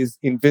is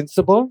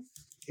Invincible.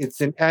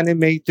 It's an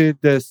animated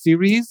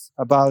series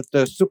about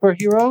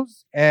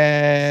superheroes.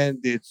 And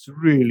it's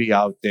really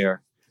out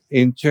there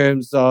in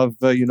terms of,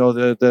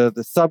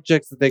 the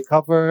subjects that they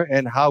cover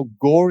and how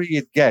gory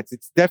it gets.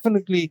 It's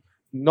definitely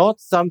not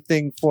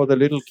something for the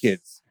little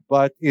kids,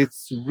 but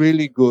it's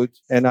really good,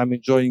 and I'm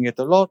enjoying it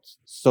a lot.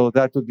 So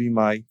that would be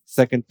my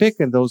second pick,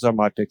 and those are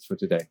my picks for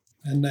today.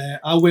 And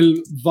I will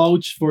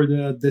vouch for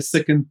the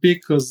second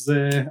pick because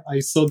I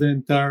saw the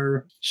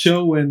entire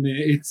show, and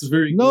it's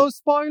very No good.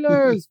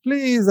 spoilers,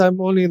 please.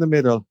 I'm only in the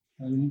middle.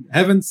 I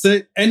haven't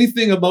said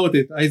anything about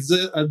it. I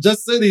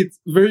just said it's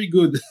very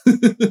good.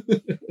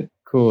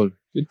 Cool.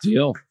 Good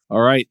deal.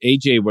 All right,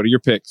 AJ, what are your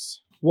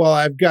picks? Well,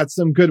 I've got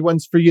some good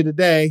ones for you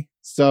today.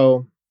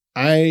 So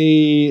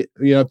I've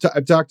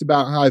talked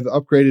about how I've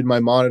upgraded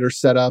my monitor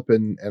setup,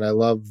 and I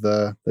love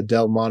the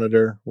Dell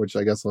monitor, which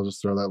I guess I'll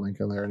just throw that link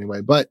in there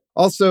anyway. But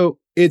also,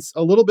 It's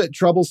a little bit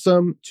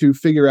troublesome to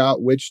figure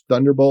out which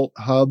Thunderbolt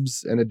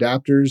hubs and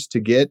adapters to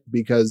get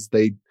because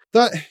they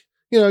thought,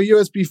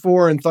 USB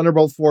 4 and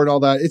Thunderbolt 4 and all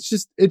that.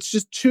 It's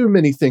just too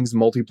many things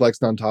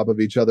multiplexed on top of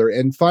each other,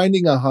 and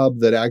finding a hub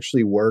that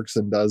actually works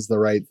and does the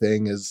right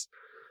thing is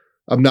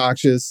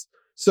obnoxious.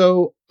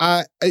 So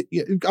I'm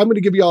going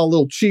to give you all a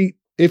little cheat.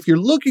 If you're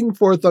looking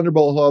for a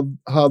Thunderbolt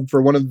hub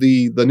for one of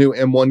the new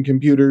M1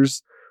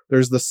 computers,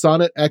 there's the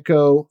Sonnet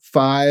Echo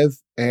 5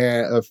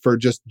 for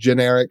just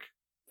generic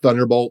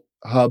Thunderbolt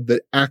hub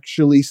that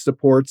actually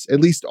supports at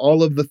least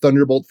all of the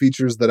Thunderbolt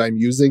features that I'm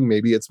using.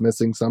 Maybe it's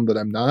missing some that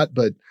I'm not,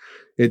 but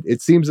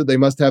it seems that they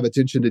must have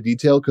attention to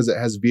detail because it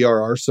has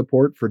VRR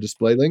support for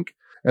DisplayLink.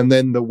 And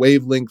then the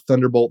Wavelink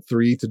Thunderbolt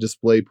 3 to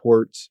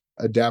DisplayPort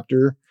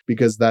adapter,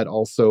 because that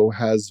also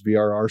has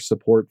VRR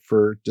support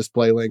for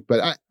DisplayLink.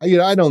 But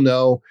I don't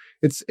know.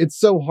 It's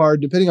so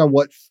hard depending on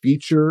what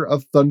feature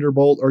of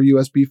Thunderbolt or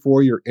USB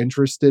 4 you're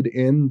interested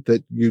in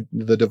that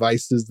the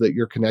devices that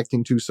you're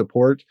connecting to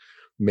support.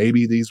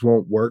 Maybe these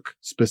won't work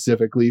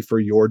specifically for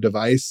your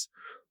device,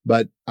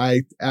 but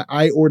I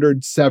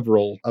ordered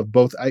several of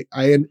both.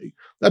 I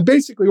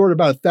basically ordered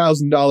about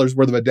 $1,000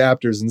 worth of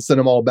adapters and sent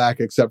them all back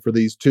except for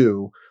these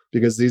two,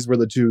 because these were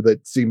the two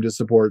that seemed to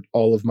support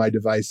all of my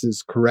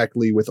devices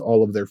correctly with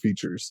all of their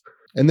features.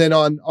 And then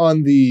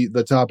on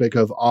the topic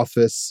of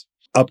Office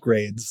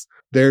upgrades,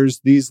 there's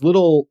these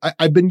little,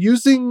 I've been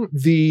using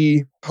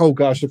I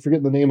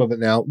forget the name of it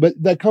now, but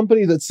that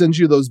company that sends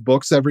you those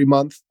books every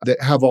month that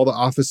have all the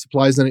office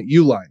supplies in it,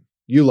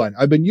 Uline.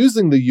 I've been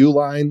using the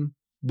Uline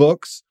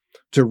books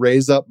to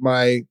raise up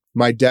my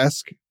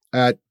desk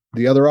at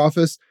the other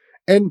office.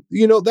 And,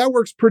 that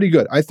works pretty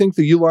good. I think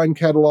the Uline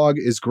catalog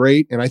is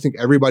great. And I think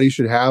everybody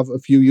should have a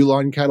few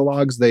Uline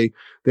catalogs. They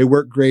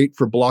work great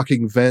for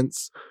blocking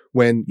vents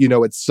when,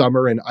 it's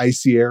summer and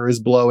icy air is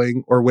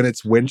blowing, or when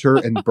it's winter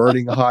and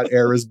burning hot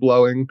air is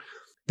blowing.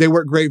 They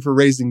work great for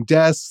raising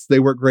desks. They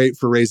work great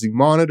for raising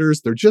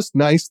monitors. They're just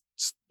nice,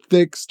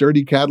 thick,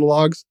 sturdy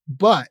catalogs.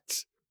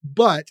 But,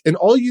 and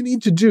all you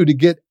need to do to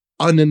get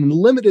an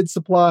unlimited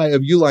supply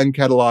of Uline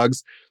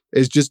catalogs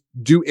is just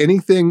do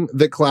anything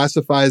that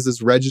classifies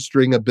as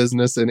registering a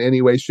business in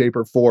any way, shape,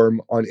 or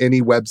form on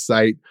any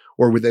website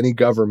or with any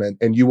government,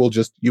 and you will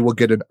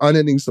get an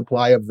unending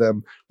supply of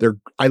them.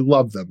 I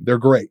love them. They're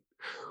great.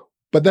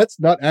 But that's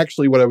not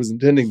actually what I was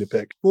intending to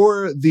pick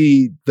for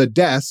the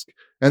desk.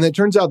 And it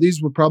turns out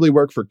these would probably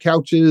work for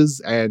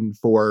couches and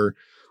for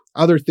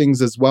other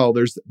things as well.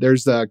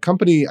 There's a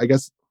company, I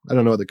guess, I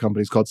don't know what the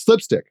company's called,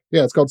 Slipstick.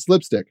 Yeah, it's called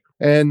Slipstick.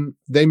 And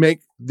they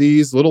make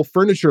these little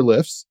furniture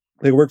lifts.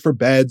 They work for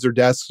beds or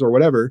desks or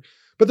whatever,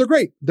 but they're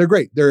great. They're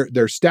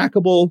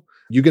stackable.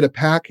 You get a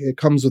pack. It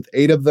comes with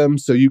 8 of them,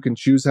 so you can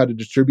choose how to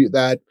distribute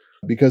that.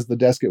 Because the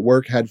desk at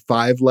work had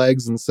 5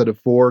 legs instead of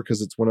 4,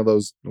 because it's one of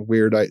those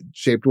weird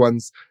shaped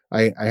ones,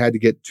 I had to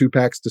get 2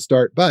 packs to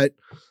start. But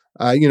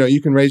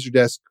you can raise your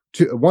desk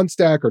to 1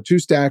 stack or 2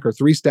 stack or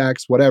 3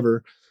 stacks,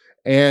 whatever.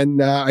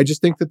 And I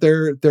just think that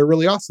they're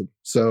really awesome.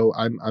 So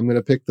I'm going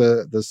to pick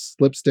the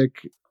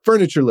Slipstick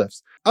furniture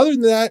lifts. Other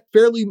than that,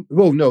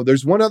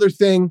 there's one other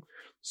thing.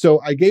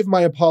 So I gave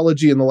my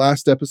apology in the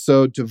last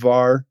episode to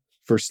VAR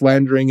for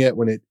slandering it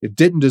when it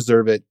didn't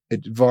deserve it.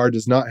 VAR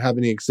does not have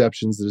any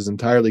exceptions. It is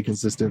entirely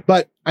consistent.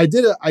 But I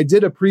did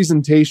a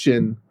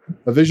presentation,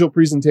 a visual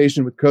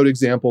presentation with code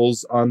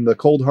examples on the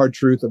cold hard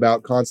truth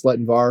about Consulate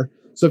and VAR.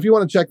 So if you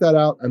want to check that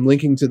out, I'm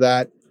linking to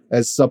that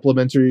as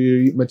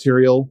supplementary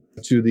material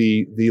to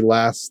the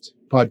last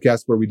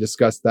podcast where we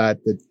discussed that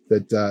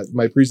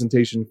my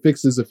presentation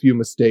fixes a few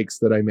mistakes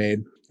that I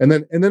made. And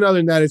then other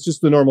than that, it's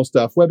just the normal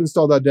stuff.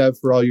 Webinstall.dev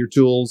for all your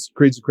tools,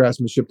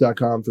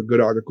 creatsofcraftsmanship.com for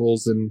good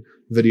articles and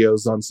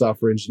videos on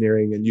software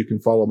engineering. And you can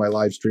follow my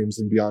live streams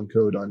and Beyond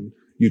Code on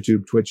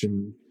YouTube, Twitch,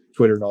 and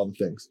Twitter and all the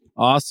things.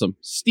 Awesome.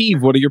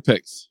 Steve, what are your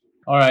picks?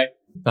 All right.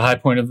 The high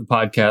point of the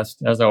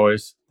podcast, as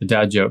always, the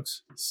dad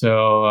jokes.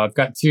 So I've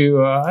got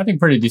 2, I think,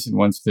 pretty decent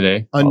ones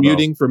today.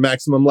 Unmuting for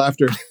maximum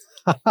laughter.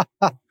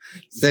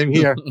 Same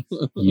here.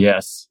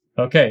 Yes.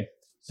 Okay.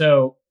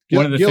 So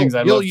one of the things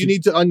I love... You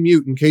need to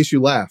unmute in case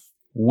you laugh.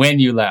 When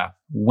you laugh.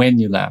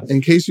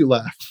 In case you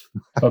laugh.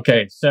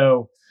 Okay.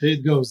 So...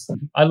 it goes.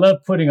 I love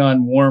putting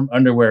on warm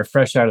underwear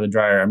fresh out of the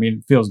dryer. I mean,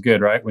 it feels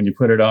good, right? When you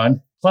put it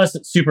on. Plus,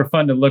 it's super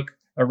fun to look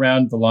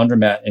around the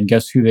laundromat and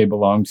guess who they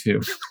belong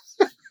to.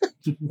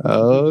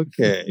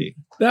 Okay.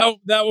 That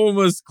one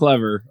was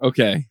clever.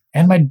 Okay.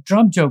 And my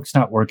drum joke's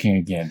not working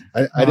again.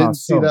 I didn't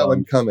see that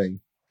one coming.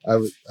 I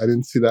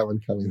didn't see that one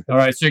coming. All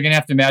right. So you're going to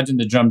have to imagine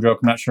the drum joke.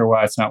 I'm not sure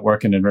why it's not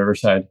working in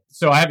Riverside.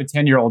 So I have a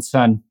 10-year-old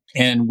son.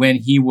 And when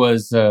he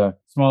was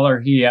smaller,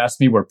 he asked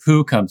me where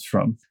poo comes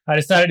from. I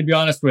decided to be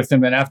honest with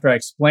him. And after I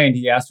explained,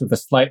 he asked with a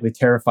slightly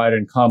terrified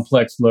and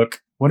complex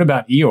look, "What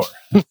about Eeyore?"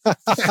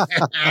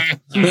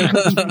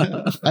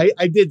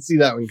 I did see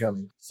that one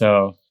coming.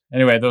 So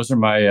anyway, those are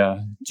my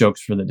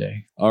jokes for the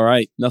day. All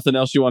right. Nothing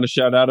else you want to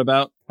shout out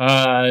about?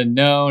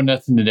 No,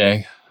 nothing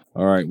today.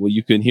 All right. Well,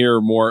 you can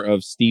hear more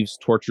of Steve's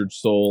tortured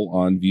soul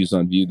on Views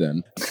on View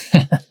then.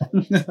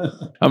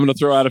 I'm going to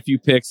throw out a few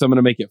picks. I'm going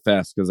to make it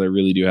fast because I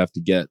really do have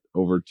to get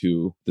over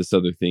to this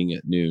other thing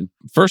at noon.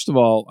 First of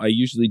all, I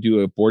usually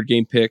do a board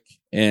game pick.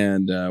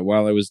 And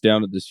while I was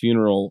down at this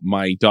funeral,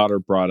 my daughter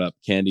brought up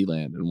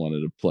Candyland and wanted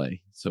to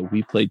play. So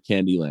we played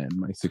Candyland,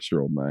 my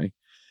 6-year-old and I.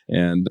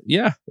 And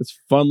yeah, it's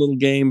a fun little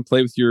game.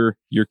 Play with your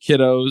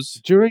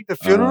kiddos. During the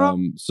funeral?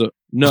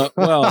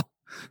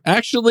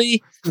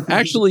 Actually,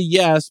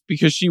 yes,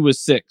 because she was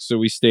sick. So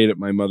we stayed at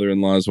my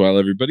mother-in-law's while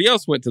everybody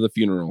else went to the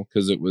funeral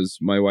because it was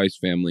my wife's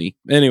family.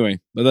 Anyway,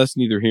 but that's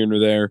neither here nor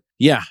there.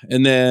 Yeah.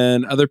 And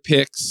then other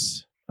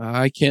picks.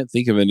 I can't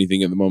think of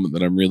anything at the moment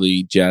that I'm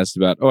really jazzed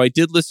about. Oh, I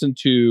did listen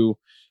to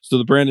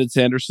the Brandon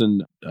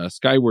Sanderson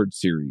Skyward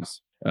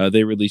series.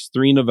 They released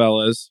 3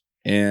 novellas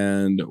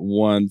and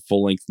 1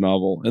 full-length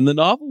novel. And the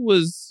novel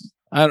was...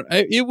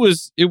 it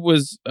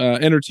was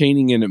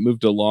entertaining and it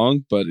moved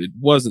along, but it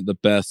wasn't the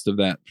best of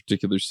that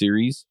particular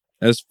series.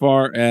 As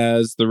far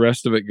as the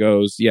rest of it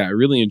goes, yeah, I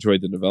really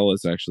enjoyed the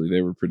novellas, actually.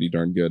 They were pretty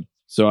darn good.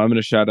 So I'm going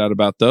to shout out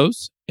about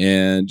those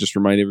and just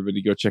remind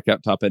everybody to go check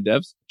out Top End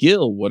Devs.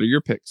 Gil, what are your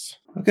picks?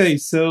 Okay,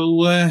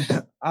 so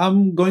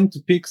I'm going to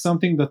pick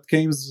something that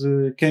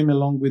came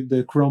along with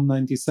the Chrome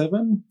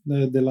 97,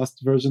 the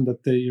last version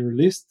that they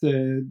released.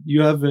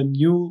 You have a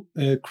new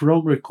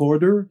Chrome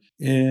recorder.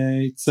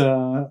 It's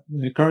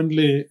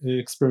currently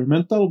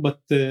experimental, but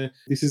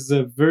this is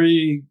a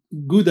very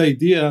good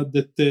idea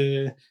that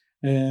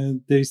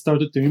they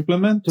started to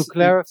implement. To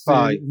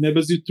clarify, it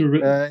enables you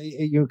to...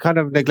 you kind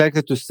of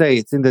neglected to say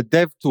it's in the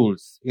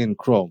DevTools in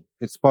Chrome.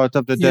 It's part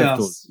of the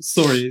DevTools.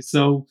 Sorry.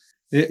 So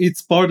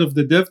it's part of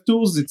the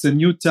DevTools. It's a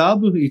new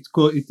tab. It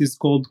is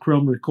called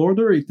Chrome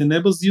Recorder. It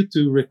enables you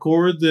to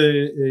record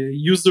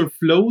user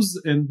flows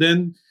and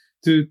then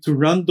to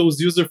run those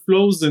user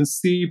flows and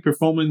see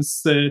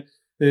performance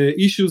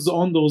issues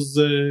on those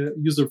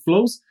user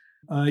flows.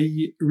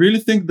 I really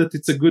think that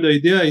it's a good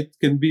idea. It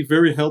can be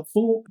very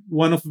helpful.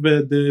 One of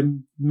the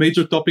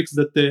major topics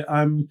that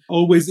I'm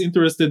always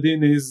interested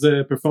in is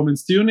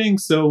performance tuning.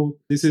 So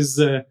this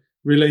is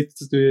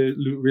relates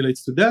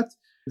to that.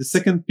 The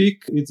second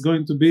pick, it's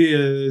going to be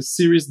a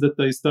series that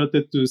I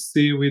started to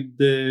see with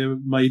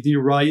my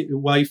dear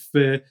wife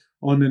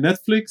on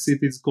Netflix.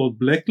 It is called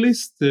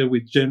Blacklist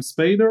with James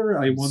Spader.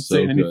 I won't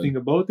say anything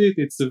about it.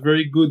 It's a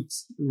very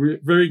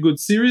good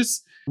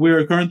series. We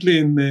are currently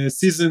in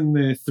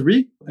season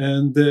 3,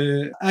 and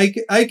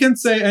I can't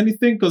say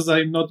anything because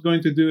I'm not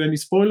going to do any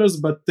spoilers,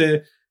 but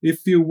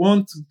if you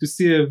want to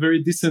see a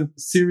very decent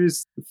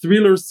series,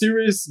 thriller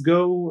series,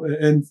 go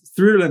and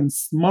thrill and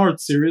smart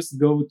series,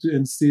 go to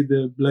and see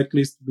the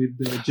Blacklist with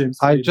James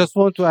Spader. I just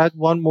want to add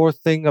one more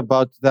thing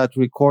about that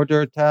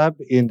recorder tab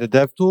in the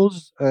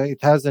DevTools.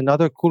 It has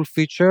another cool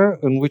feature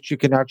in which you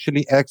can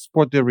actually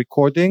export the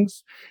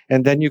recordings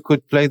and then you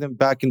could play them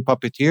back in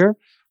Puppeteer,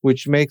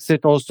 which makes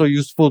it also a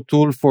useful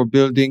tool for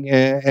building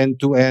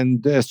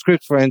end-to-end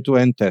scripts for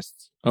end-to-end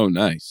tests. Oh,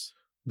 nice.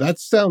 That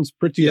sounds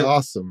pretty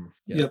awesome.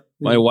 Yeah. Yep.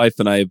 My wife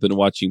and I have been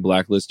watching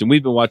Blacklist, and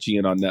we've been watching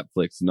it on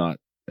Netflix, not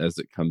as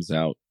it comes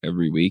out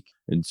every week.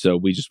 And so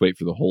we just wait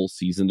for the whole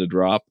season to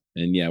drop.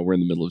 And yeah, we're in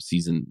the middle of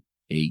season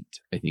 8,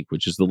 I think,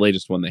 which is the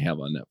latest one they have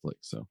on Netflix.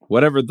 So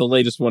whatever the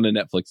latest one on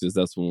Netflix is,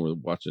 that's when we're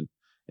watching.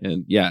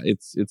 And yeah,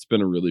 it's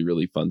been a really,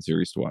 really fun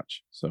series to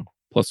watch. So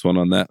 +1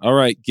 on that. All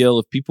right, Gil,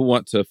 if people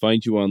want to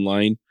find you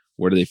online,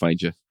 where do they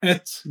find you?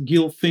 At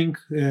GilThink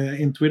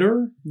in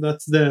Twitter.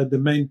 That's the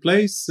main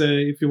place.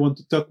 If you want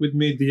to talk with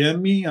me,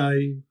 DM me.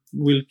 I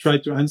will try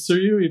to answer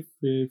you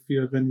if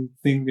you have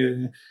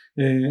anything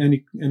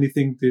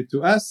anything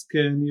to ask.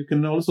 And you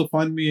can also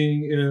find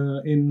me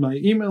in my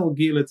email,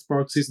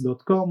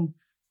 gil@sparksys.com.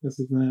 This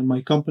is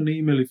my company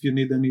email if you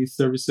need any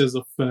services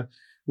of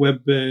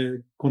web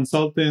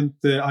consultant,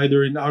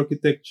 either in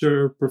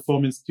architecture,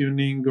 performance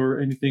tuning, or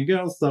anything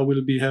else. I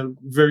will be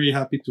very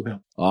happy to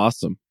help.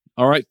 Awesome.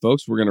 All right,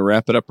 folks, we're going to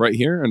wrap it up right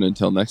here. And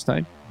until next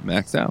time,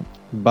 Max out.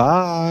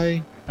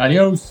 Bye.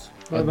 Adios.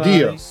 Bye-bye.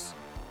 Adios.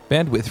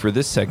 Bandwidth for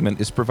this segment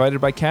is provided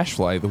by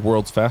CacheFly, the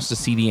world's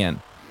fastest CDN.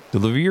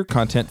 Deliver your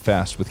content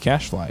fast with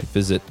CacheFly.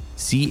 Visit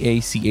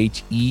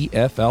CacheFly.com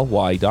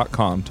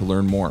to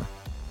learn more.